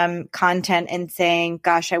FAM content and saying,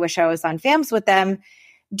 gosh, I wish I was on FAMs with them,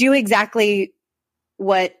 do exactly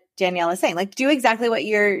what Danielle is saying. Do exactly what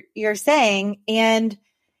you're saying and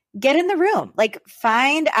get in the room.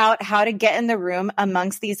 Find out how to get in the room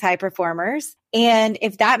amongst these high performers. And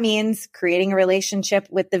if that means creating a relationship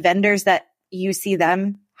with the vendors that you see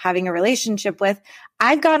them having a relationship with.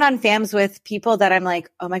 I've gone on FAMs with people that I'm like,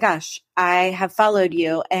 oh my gosh, I have followed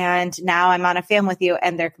you and now I'm on a FAM with you,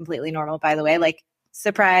 and they're completely normal, by the way. Like,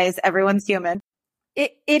 surprise, everyone's human.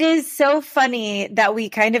 It is so funny that we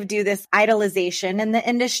kind of do this idolization in the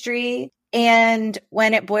industry. And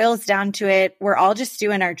when it boils down to it, we're all just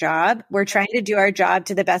doing our job. We're trying to do our job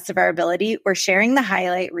to the best of our ability. We're sharing the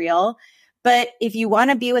highlight reel. But if you want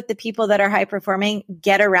to be with the people that are high performing,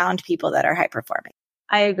 get around people that are high performing.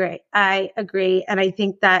 I agree. And I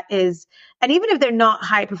think that is, and even if they're not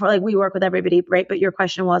high performers, like we work with everybody, right? But your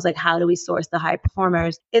question was like, how do we source the high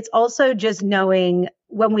performers? It's also just knowing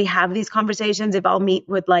when we have these conversations, if I'll meet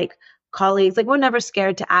with like colleagues, like we're never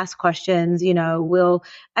scared to ask questions, and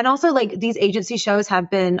also like these agency shows have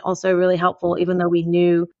been also really helpful, even though we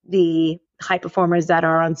knew the high performers that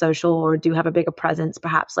are on social or do have a bigger presence,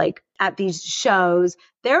 perhaps like at these shows.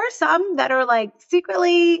 There are some that are like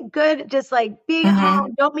secretly good, just like being at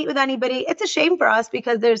home, don't meet with anybody. It's a shame for us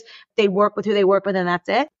because they work with who they work with and that's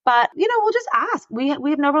it. But, we'll just ask. We have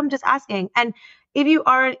no problem just asking. And if you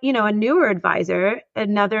are, a newer advisor,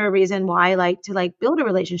 another reason why I like to build a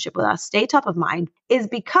relationship with us, stay top of mind, is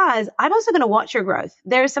because I'm also going to watch your growth.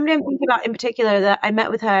 There's somebody I'm thinking about in particular that I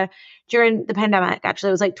met with her during the pandemic. Actually,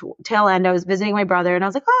 it was like tail end. I was visiting my brother and I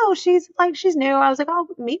was like, oh, she's new. I was like, I'll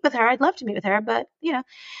meet with her. I'd love to meet with her. But,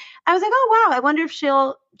 I was like, oh, wow. I wonder if she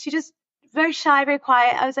just very shy, very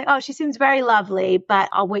quiet. I was like, oh, she seems very lovely, but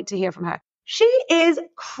I'll wait to hear from her. She is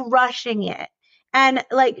crushing it. And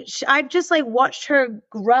I've just watched her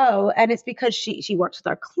grow, and it's because she works with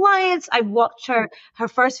our clients. I've watched her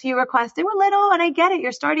first few requests. They were little, and I get it.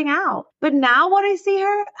 You're starting out, but now what I see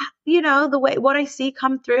her, what I see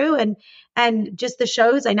come through and just the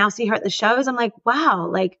shows, I now see her at the shows. I'm like,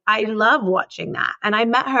 wow, I love watching that. And I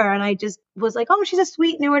met her and I just was like, oh, she's a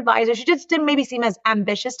sweet new advisor. She just didn't maybe seem as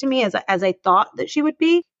ambitious to me as I thought that she would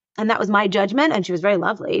be. And that was my judgment. And she was very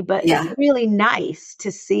lovely, but It's really nice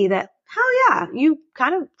to see that. Hell yeah, you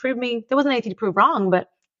kind of proved me. There wasn't anything to prove wrong, but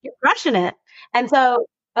you're crushing it. And so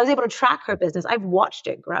I was able to track her business. I've watched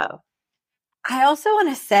it grow. I also want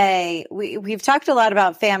to say we've talked a lot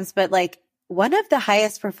about FAMs, but one of the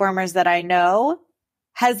highest performers that I know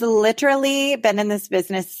has literally been in this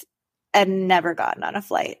business and never gotten on a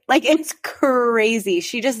flight. It's crazy.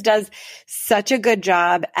 She just does such a good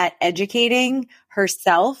job at educating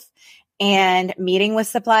herself and meeting with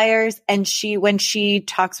suppliers. And when she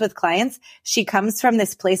talks with clients, she comes from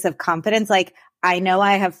this place of confidence. I know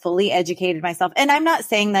I have fully educated myself. And I'm not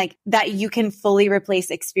saying that you can fully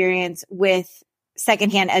replace experience with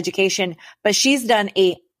secondhand education, but she's done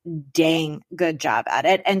a dang good job at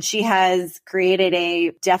it. And she has created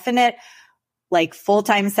a definite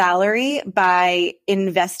full-time salary by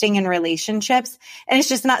investing in relationships. And it's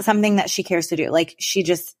just not something that she cares to do.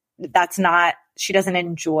 She doesn't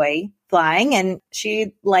enjoy flying and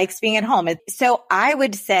she likes being at home. So I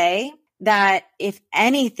would say that if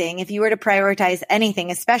anything, if you were to prioritize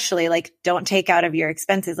anything, especially don't take out of your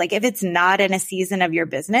expenses, if it's not in a season of your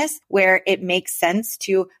business where it makes sense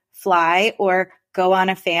to fly or go on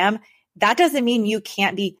a FAM, that doesn't mean you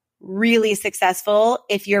can't be really successful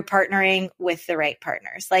if you're partnering with the right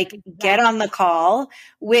partners. Get on the call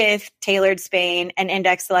with Tailored Spain and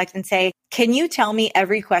Index Select and say, can you tell me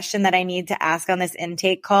every question that I need to ask on this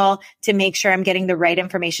intake call to make sure I'm getting the right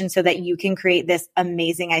information so that you can create this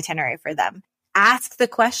amazing itinerary for them? Ask the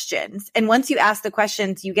questions. And once you ask the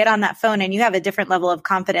questions, you get on that phone and you have a different level of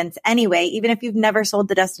confidence anyway, even if you've never sold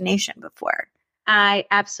the destination before. I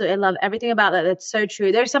absolutely love everything about that. That's so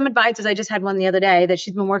true. There's some advisors. I just had one the other day that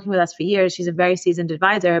she's been working with us for years. She's a very seasoned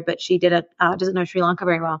advisor, but she doesn't know Sri Lanka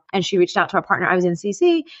very well. And she reached out to our partner. I was in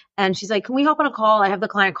CC and she's like, can we hop on a call? I have the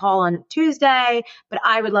client call on Tuesday, but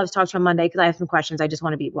I would love to talk to her on Monday because I have some questions. I just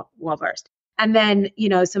want to be well versed. And then,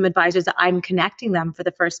 some advisors that I'm connecting them for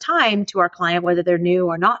the first time to our client, whether they're new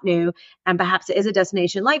or not new. And perhaps it is a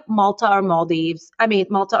destination like Malta or Maldives.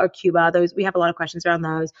 Malta or Cuba. We have a lot of questions around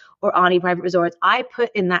those, or Ani private resorts. I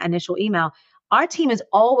put in that initial email, our team is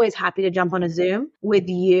always happy to jump on a Zoom with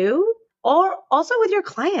you or also with your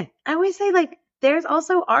client. I always say there's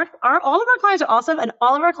also all of our clients are awesome and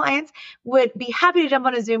all of our clients would be happy to jump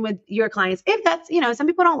on a Zoom with your clients. If that's, some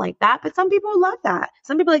people don't like that, but some people love that.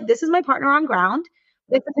 Some people this is my partner on ground.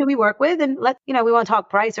 This is who we work with. And we want to talk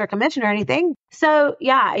price or commission or anything. So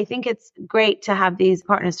yeah, I think it's great to have these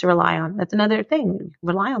partners to rely on. That's another thing.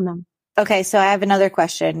 Rely on them. Okay. So I have another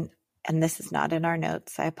question. And this is not in our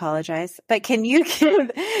notes. I apologize. But can you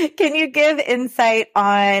give insight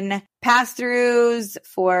on pass-throughs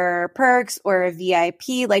for perks or a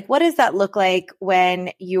VIP? What does that look like when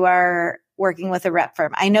you are working with a rep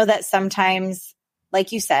firm? I know that sometimes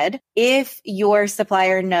like you said, if your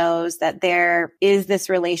supplier knows that there is this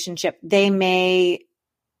relationship, they may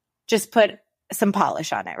just put some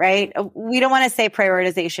polish on it, right? We don't want to say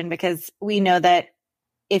prioritization because we know that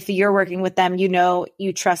if you're working with them,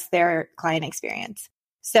 you trust their client experience.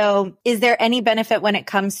 So is there any benefit when it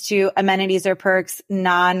comes to amenities or perks,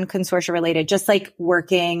 non-consortia related, just like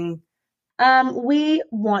working? We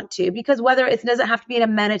want to, because whether it doesn't have to be an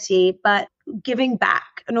amenity, but giving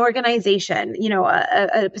back, an organization,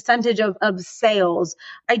 a percentage of sales.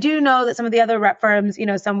 I do know that some of the other rep firms,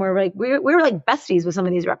 some were like, we're like besties with some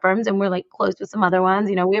of these rep firms, and we're like close with some other ones.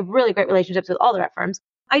 We have really great relationships with all the rep firms.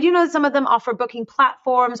 I do know that some of them offer booking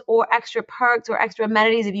platforms or extra perks or extra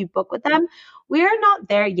amenities if you book with them. We're not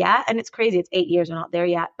there yet. And it's crazy. It's 8 years. We're not there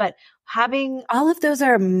yet. But having all of those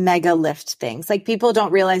are mega lift things. Like people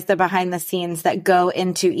don't realize the behind the scenes that go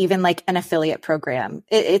into even like an affiliate program.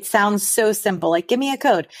 It sounds so simple. Like, give me a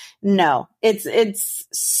code. No, it's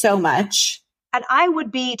so much. And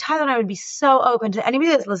Tyler and I would be so open to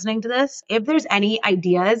anybody that's listening to this. If there's any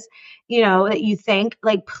ideas, that you think,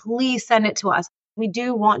 like, please send it to us. We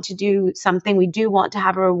do want to do something. We do want to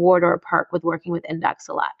have a reward or a perk with working with Index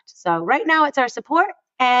Select. So right now it's our support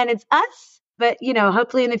and it's us. But,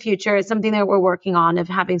 hopefully in the future, it's something that we're working on, of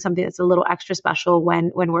having something that's a little extra special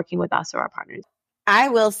when working with us or our partners. I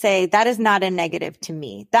will say that is not a negative to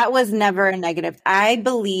me. That was never a negative. I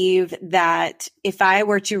believe that if I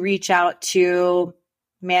were to reach out to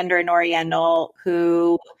Mandarin Oriental,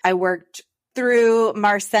 who I worked through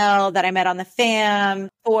Marcel that I met on the FAM,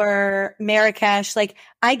 or Marrakesh, like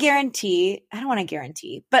I don't want to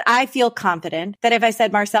guarantee, but I feel confident that if I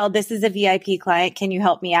said, Marcel, this is a VIP client, can you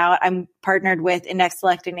help me out? I'm partnered with Index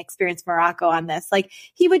Select and Experience Morocco on this. Like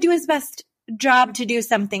he would do his best job to do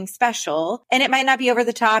something special, and it might not be over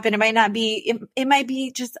the top, and it might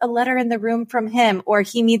be just a letter in the room from him, or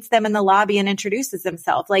he meets them in the lobby and introduces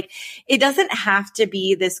himself. Like it doesn't have to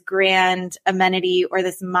be this grand amenity or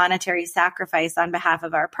this monetary sacrifice on behalf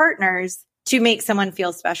of our partners to make someone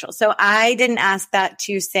feel special. So I didn't ask that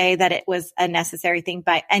to say that it was a necessary thing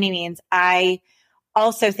by any means. I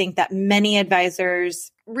also think that many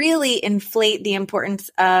advisors really inflate the importance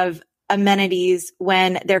of amenities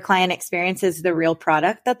when their client experience is the real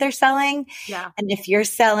product that they're selling. Yeah. And if you're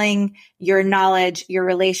selling your knowledge, your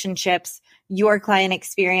relationships, your client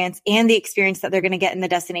experience, and the experience that they're going to get in the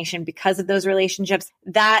destination because of those relationships,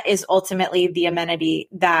 that is ultimately the amenity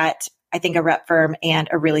that I think a rep firm and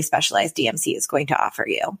a really specialized DMC is going to offer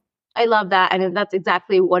you. I love that. And that's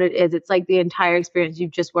exactly what it is. It's like the entire experience.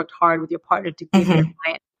 You've just worked hard with your partner to give your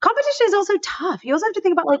client. Competition is also tough. You also have to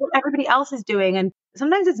think about like what everybody else is doing. And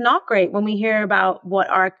sometimes it's not great when we hear about what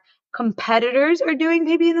our competitors are doing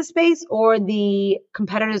maybe in the space, or the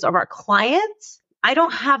competitors of our clients. I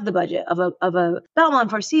don't have the budget of a Belmont,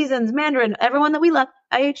 Four Seasons, Mandarin, everyone that we love,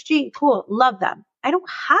 IHG, cool, love them. I don't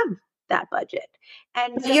have that budget.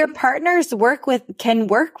 And so your partners can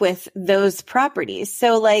work with those properties.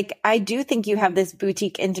 So like, I do think you have this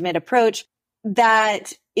boutique intimate approach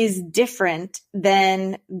that is different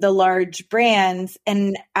than the large brands.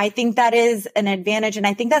 And I think that is an advantage. And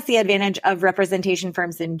I think that's the advantage of representation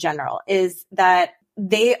firms in general, is that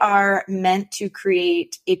they are meant to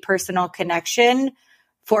create a personal connection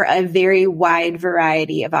for a very wide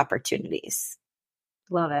variety of opportunities.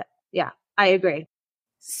 Love it. Yeah, I agree.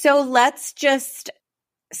 So let's just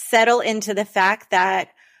settle into the fact that,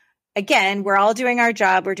 again, we're all doing our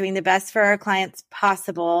job. We're doing the best for our clients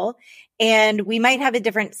possible. And we might have a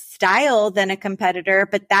different style than a competitor,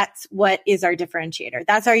 but that's what is our differentiator.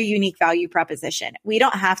 That's our unique value proposition. We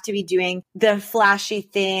don't have to be doing the flashy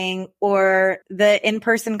thing or the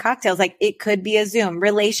in-person cocktails. Like it could be a Zoom.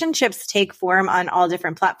 Relationships take form on all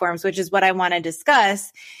different platforms, which is what I want to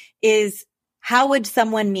discuss is how would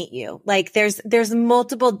someone meet you? Like there's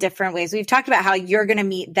multiple different ways. We've talked about how you're going to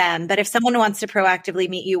meet them, but if someone wants to proactively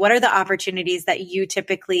meet you, what are the opportunities that you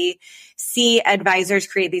typically see advisors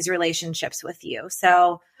create these relationships with you?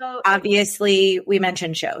 So obviously we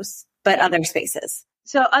mentioned shows, but other spaces.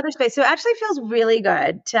 So it actually feels really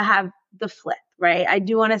good to have the flip, right? I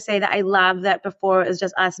do want to say that I love that before it was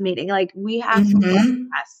just us meeting. Like we have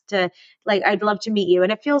to, like, I'd love to meet you.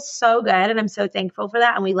 And it feels so good. And I'm so thankful for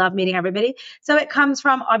that. And we love meeting everybody. So it comes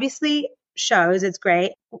from obviously shows. It's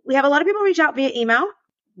great. We have a lot of people reach out via email.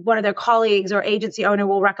 One of their colleagues or agency owner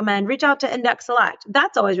will recommend reach out to Index Select.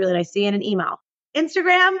 That's always really nice to see in an email.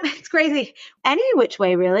 Instagram, it's crazy. Any which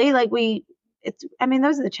way, really. Like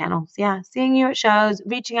those are the channels. Yeah. Seeing you at shows,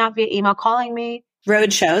 reaching out via email, calling me.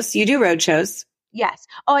 Road shows. You do road shows. Yes.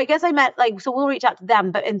 Oh, I guess I meant so we'll reach out to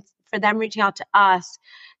them, but for them reaching out to us,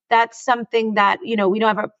 that's something that,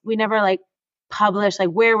 we never like publish like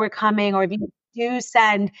where we're coming or if you do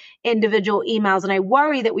send individual emails, and I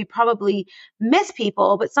worry that we probably miss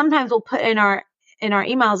people, but sometimes we'll put in our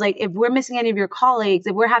emails, like, if we're missing any of your colleagues,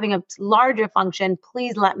 if we're having a larger function,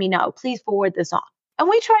 please let me know. Please forward this on. And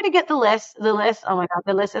we try to get the list. Oh my God,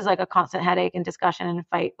 the list is like a constant headache and discussion and a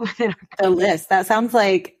fight within our company. The list. That sounds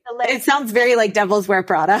like, it sounds very like Devil's Wear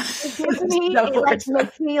Prada. It gives me, it like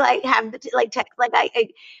makes me like have the, like text,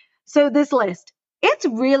 like so this list, it's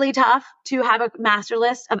really tough to have a master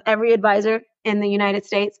list of every advisor in the United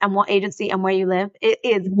States and what agency and where you live. It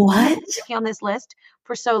is what on this list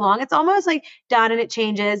for so long. It's almost like done and it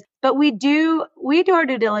changes, but we do our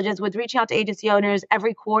due diligence with reaching out to agency owners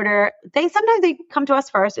every quarter. Sometimes they come to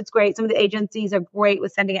us first. It's great. Some of the agencies are great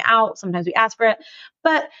with sending it out. Sometimes we ask for it,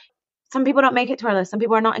 but some people don't make it to our list. Some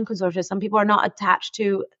people are not in consortia. Some people are not attached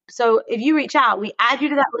to. So if you reach out, we add you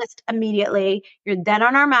to that list immediately. You're then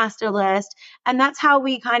on our master list. And that's how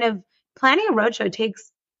we kind of, planning a roadshow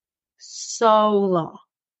takes so long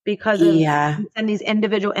because of and these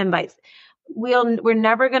individual invites. We're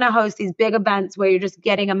never going to host these big events where you're just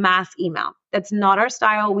getting a mass email. That's not our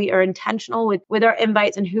style. We are intentional with our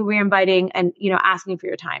invites and who we're inviting and, asking for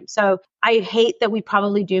your time. So I hate that we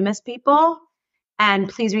probably do miss people. And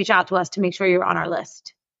please reach out to us to make sure you're on our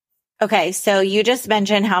list. Okay. So you just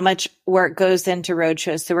mentioned how much work goes into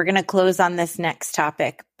roadshows. So we're going to close on this next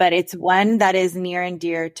topic, but it's one that is near and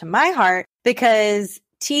dear to my heart because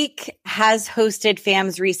Teak has hosted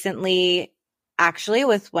FAMs recently, actually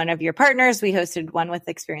with one of your partners. We hosted one with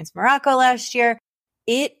Experience Morocco last year.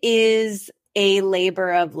 It is a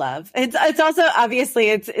labor of love. It's also obviously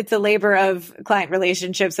it's a labor of client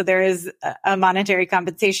relationships. So there is a monetary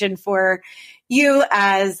compensation for you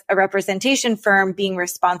as a representation firm being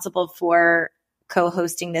responsible for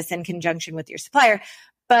co-hosting this in conjunction with your supplier.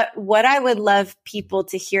 But what I would love people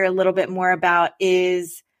to hear a little bit more about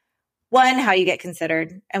is one, how you get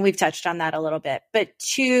considered. And we've touched on that a little bit, but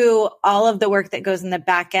two, all of the work that goes in the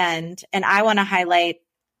back end. And I want to highlight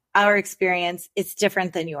our experience. It's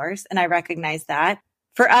different than yours. And I recognize that.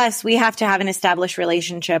 For us, we have to have an established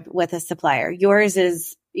relationship with a supplier. Yours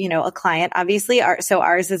is, a client, obviously. So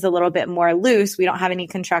ours is a little bit more loose. We don't have any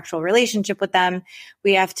contractual relationship with them.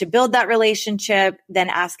 We have to build that relationship, then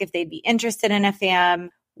ask if they'd be interested in a FAM.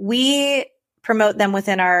 We promote them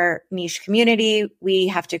within our niche community. We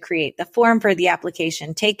have to create the form for the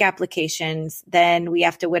application, take applications. Then we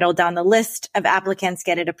have to whittle down the list of applicants,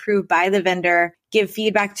 get it approved by the vendor, give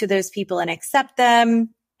feedback to those people and accept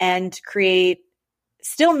them, and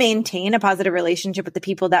still maintain a positive relationship with the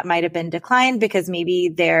people that might have been declined because maybe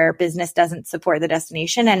their business doesn't support the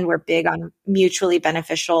destination. And we're big on mutually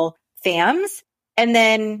beneficial FAMs. And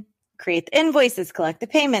then create the invoices, collect the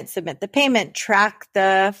payment, submit the payment, track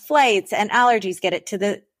the flights and allergies, get it to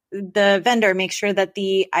the vendor, make sure that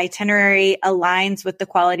the itinerary aligns with the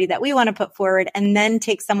quality that we want to put forward, and then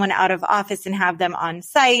take someone out of office and have them on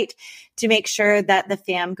site to make sure that the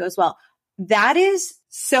FAM goes well. That is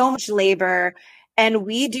so much labor. And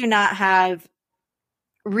we do not have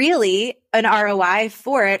really an ROI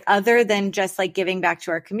for it other than just like giving back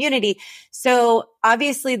to our community. So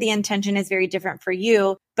obviously the intention is very different for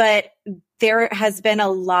you, but there has been a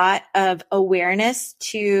lot of awareness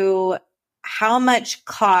to how much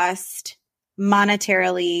cost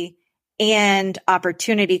monetarily and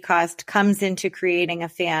opportunity cost comes into creating a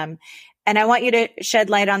FAM. And I want you to shed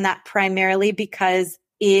light on that primarily because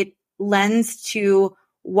it lends to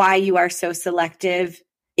why you are so selective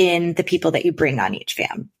in the people that you bring on each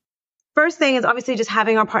FAM. First thing is obviously just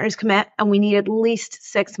having our partners commit, and we need at least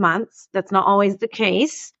 6 months. That's not always the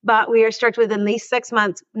case, but we are strict with at least 6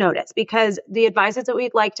 months notice because the advisors that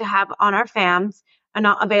we'd like to have on our FAMs are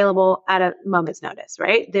not available at a moment's notice,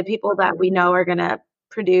 right? The people that we know are going to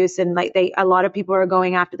produce and a lot of people are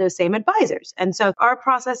going after those same advisors. And so our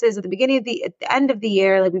process is at the end of the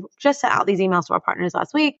year, like we've just sent out these emails to our partners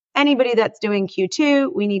last week. Anybody that's doing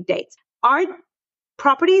Q2, we need dates. Our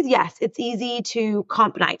properties, yes, it's easy to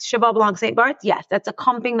comp nights. Cheval Blanc, St. Bart's, yes, that's a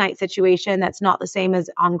comping night situation. That's not the same as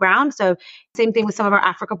on ground. So same thing with some of our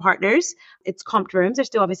Africa partners. It's comped rooms. They're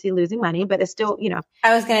still obviously losing money, but it's still,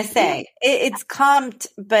 I was going to say it's comped,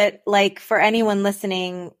 but like for anyone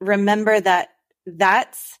listening, remember that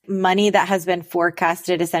that's money that has been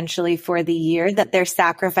forecasted essentially for the year that they're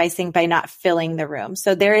sacrificing by not filling the room.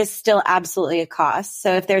 So there is still absolutely a cost.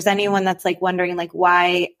 So if there's anyone that's like wondering like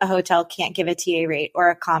why a hotel can't give a TA rate or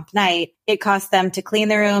a comp night, it costs them to clean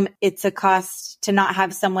the room. It's a cost to not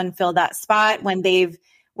have someone fill that spot when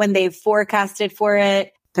they've forecasted for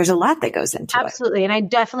it. there's a lot that goes into it. Absolutely. And I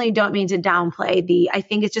definitely don't mean to downplay I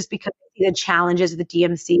think it's just because the challenges of the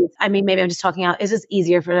DMCs. I mean, maybe I'm just talking out. It's just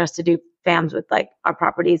easier for us to do FAMs with like our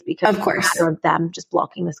properties because of course of them just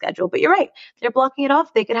blocking the schedule. But you're right. They're blocking it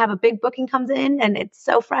off. They could have a big booking comes in and it's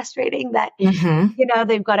so frustrating that,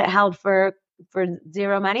 they've got it held for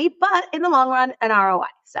zero money, but in the long run, an ROI.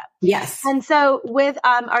 So yes. And so with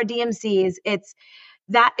our DMCs,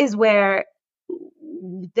 that is where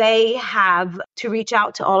they have to reach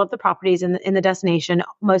out to all of the properties in the destination.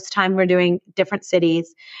 Most of the time we're doing different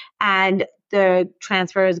cities and the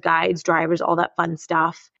transfers, guides, drivers, all that fun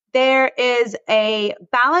stuff. There is a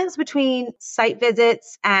balance between site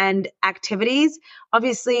visits and activities.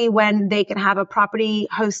 Obviously, when they can have a property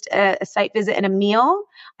host a site visit and a meal,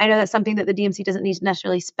 I know that's something that the DMC doesn't need to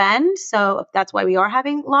necessarily spend. So that's why we are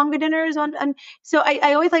having longer dinners so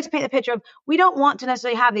I always like to paint the picture of we don't want to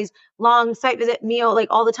necessarily have these long site visit meal like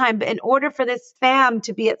all the time. But in order for this FAM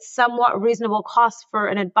to be at somewhat reasonable cost for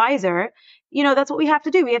an advisor, that's what we have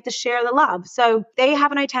to do. We have to share the love. So they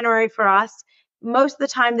have an itinerary for us. Most of the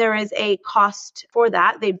time there is a cost for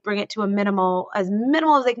that. They bring it to as minimal as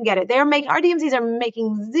they can get it. Our DMCs are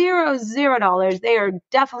making $0. They are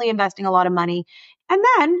definitely investing a lot of money. And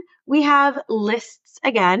then we have lists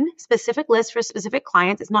again, specific lists for specific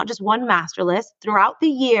clients. It's not just one master list throughout the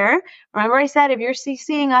year. Remember I said, if you're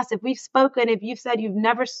seeing us, if we've spoken, if you've said you've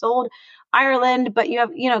never sold Ireland, but you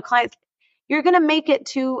have, clients, you're going to make it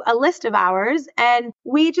to a list of ours. And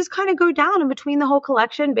we just kind of go down in between the whole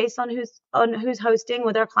collection based on who's hosting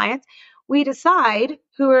with our clients. We decide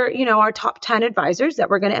who are, our top 10 advisors that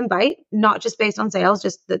we're going to invite, not just based on sales,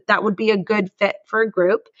 just that would be a good fit for a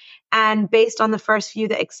group. And based on the first few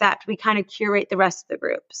that accept, we kind of curate the rest of the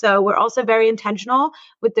group. So we're also very intentional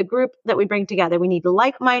with the group that we bring together. We need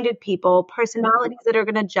like-minded people, personalities that are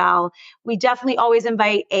going to gel. We definitely always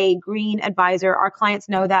invite a green advisor. Our clients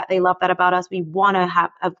know that. They love that about us. We want to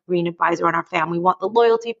have a green advisor on our family. We want the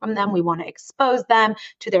loyalty from them. We want to expose them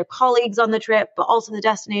to their colleagues on the trip, but also the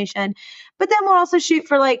destination. But then we'll also shoot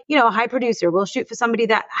for a high producer. We'll shoot for somebody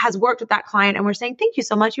that has worked with that client and we're saying, thank you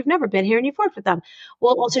so much. You've never been here and you've worked with them.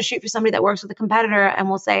 We'll also shoot for somebody that works with a competitor and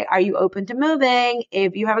we'll say, are you open to moving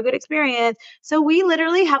if you have a good experience? So we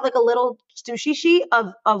literally have like a little sushi sheet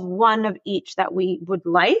of one of each that we would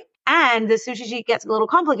like. And the sushi sheet gets a little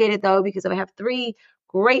complicated though, because if I have 3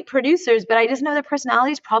 great producers, but I just know their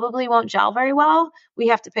personalities probably won't gel very well, we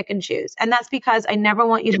have to pick and choose. And that's because I never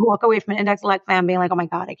want you to walk away from an Index Select FAM being like, oh my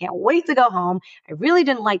God, I can't wait to go home. I really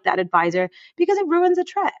didn't like that advisor, because it ruins a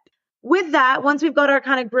trip. With that, once we've got our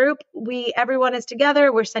kind of group, everyone is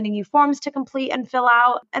together. We're sending you forms to complete and fill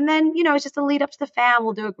out. And then, it's just a lead up to the FAM.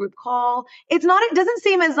 We'll do a group call. It doesn't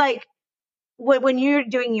seem as like when you're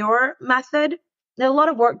doing your method, a lot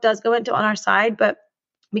of work does go into on our side, but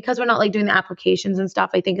because we're not like doing the applications and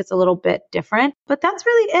stuff, I think it's a little bit different, but that's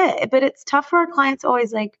really it. But it's tough for our clients to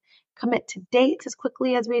always like commit to dates as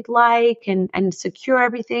quickly as we'd like and secure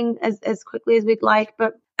everything as quickly as we'd like.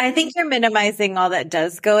 But I think you're minimizing all that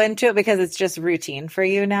does go into it because it's just routine for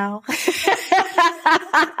you now.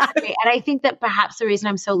 And I think that perhaps the reason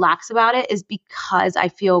I'm so lax about it is because I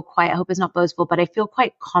feel I hope it's not boastful, but I feel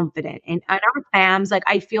quite confident in our FAMs. Like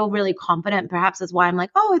I feel really confident. Perhaps that's why I'm like,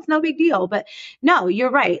 oh, it's no big deal. But no,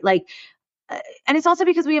 you're right. Like, and it's also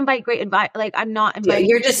because we invite great advice. Like I'm not inviting.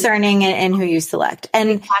 You're discerning in who you select. And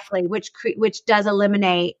exactly, which does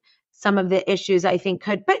eliminate some of the issues I think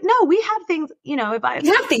could, but no, we have things,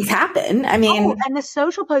 have things happen. I mean, and the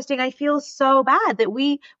social posting, I feel so bad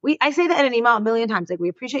that I say that in an email a million times. Like, we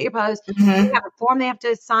appreciate your post. We have a form they have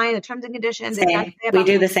to sign, the terms and conditions. We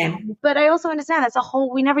do the same. But I also understand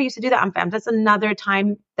we never used to do that on FAMs. That's another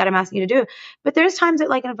time that I'm asking you to do. But there's times that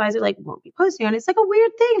like an advisor like won't be posting on. It's like a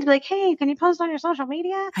weird thing to be like, hey, can you post on your social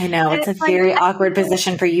media? I know. It's a very awkward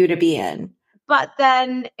position for you to be in. But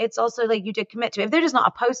then it's also like you did commit to it. If they're just not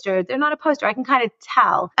a poster, they're not a poster. I can kind of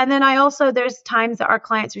tell. And then there's times that our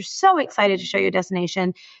clients are so excited to show you a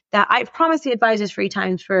destination that I've promised the advisors free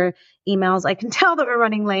times for emails. I can tell that we're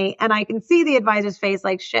running late and I can see the advisor's face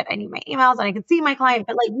like, shit, I need my emails. And I can see my client,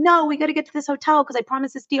 but like, no, we got to get to this hotel because I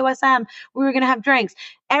promised this DOSM we were going to have drinks.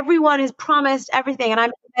 Everyone has promised everything. And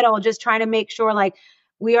I'm in the middle just trying to make sure like,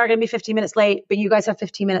 we are going to be 15 minutes late, but you guys have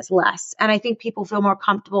 15 minutes less. And I think people feel more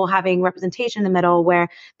comfortable having representation in the middle where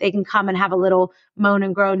they can come and have a little moan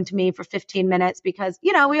and groan to me for 15 minutes because,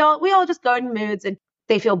 we all just go in moods and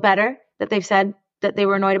they feel better that they've said that they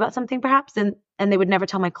were annoyed about something perhaps. And they would never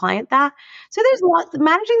tell my client that. So there's lots.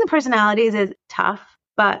 Managing the personalities is tough,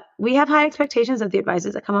 but we have high expectations of the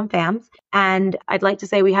advisors that come on FAMs. And I'd like to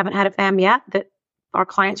say we haven't had a FAM yet that our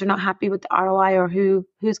clients are not happy with the ROI or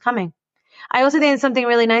who's coming. I also think it's something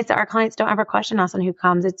really nice that our clients don't ever question us on who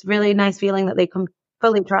comes. It's really nice feeling that they can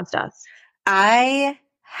fully trust us. I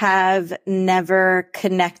have never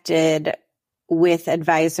connected with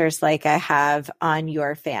advisors like I have on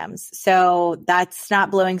your FAMs. So that's not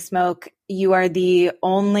blowing smoke. You are the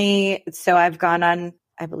only, so I've gone on,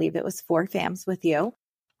 I believe it was 4 FAMs with you.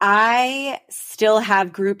 I still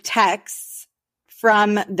have group texts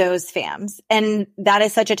from those FAMs. And that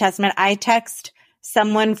is such a testament. I text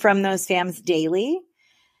someone from those FAMs daily.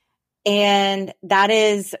 And that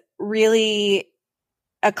is really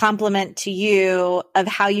a compliment to you of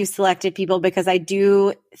how you selected people, because I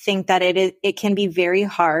do think that it can be very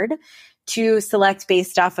hard to select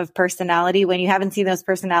based off of personality when you haven't seen those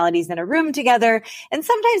personalities in a room together. And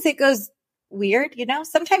sometimes it goes weird,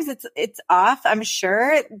 sometimes it's off, I'm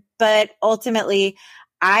sure, but ultimately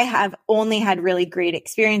I have only had really great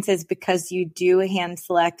experiences because you do hand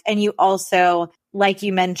select. And you also, like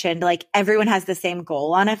you mentioned, like everyone has the same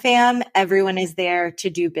goal on a FAM. Everyone is there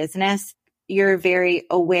to do business. You're very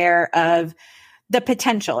aware of the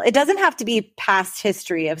potential. It doesn't have to be past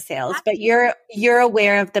history of sales, but you're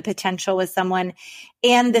aware of the potential with someone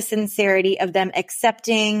and the sincerity of them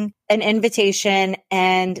accepting an invitation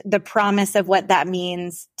and the promise of what that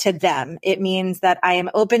means to them. It means that I am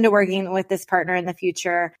open to working with this partner in the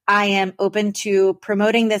future. I am open to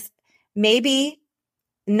promoting this, maybe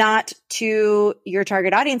not to your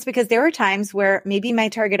target audience, because there were times where maybe my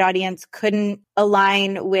target audience couldn't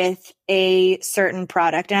align with a certain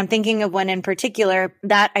product. And I'm thinking of one in particular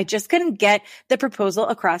that I just couldn't get the proposal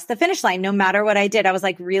across the finish line. No matter what I did, I was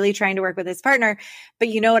like really trying to work with this partner. But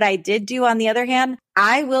you know what I did do on the other hand?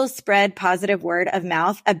 I will spread positive word of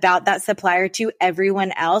mouth about that supplier to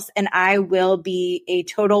everyone else. And I will be a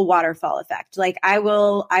total waterfall effect. Like I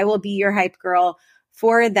will be your hype girl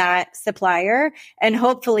for that supplier. And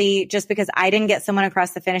hopefully, just because I didn't get someone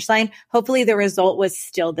across the finish line, hopefully the result was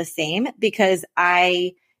still the same because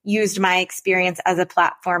I used my experience as a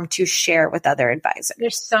platform to share with other advisors.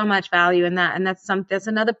 There's so much value in that. And that's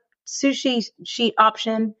another sushi sheet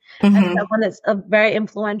option. And one that's very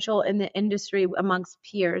influential in the industry amongst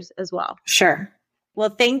peers as well. Sure. Well,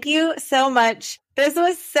 thank you so much. This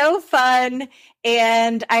was so fun.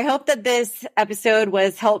 And I hope that this episode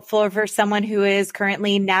was helpful for someone who is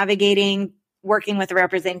currently navigating working with a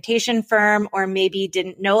representation firm, or maybe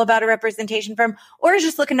didn't know about a representation firm, or is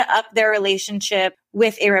just looking to up their relationship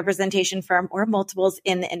with a representation firm or multiples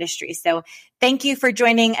in the industry. So thank you for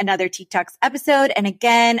joining another Teak Talks episode. And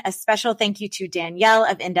again, a special thank you to Danielle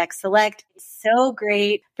of Index Select. It's so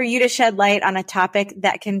great for you to shed light on a topic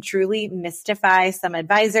that can truly mystify some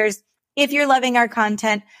advisors. If you're loving our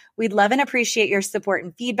content, we'd love and appreciate your support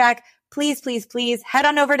and feedback. Please, please, please head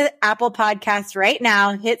on over to Apple Podcasts right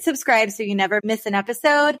now. Hit subscribe so you never miss an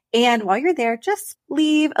episode. And while you're there, just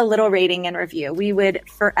leave a little rating and review. We would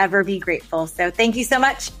forever be grateful. So thank you so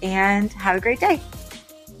much and have a great day.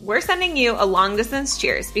 We're sending you a long distance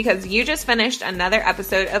cheers because you just finished another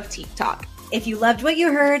episode of Teak Talk. If you loved what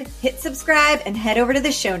you heard, hit subscribe and head over to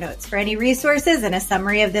the show notes for any resources and a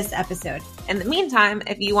summary of this episode. In the meantime,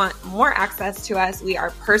 if you want more access to us, we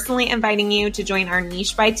are personally inviting you to join our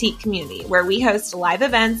Niche by Teak community, where we host live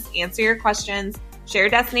events, answer your questions, share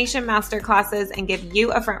destination masterclasses, and give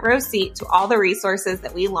you a front row seat to all the resources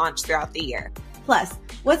that we launch throughout the year. Plus,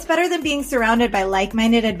 what's better than being surrounded by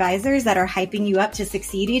like-minded advisors that are hyping you up to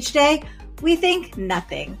succeed each day? We think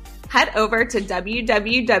nothing. Head over to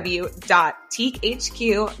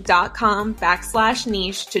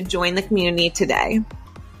www.teakhq.com/niche to join the community today.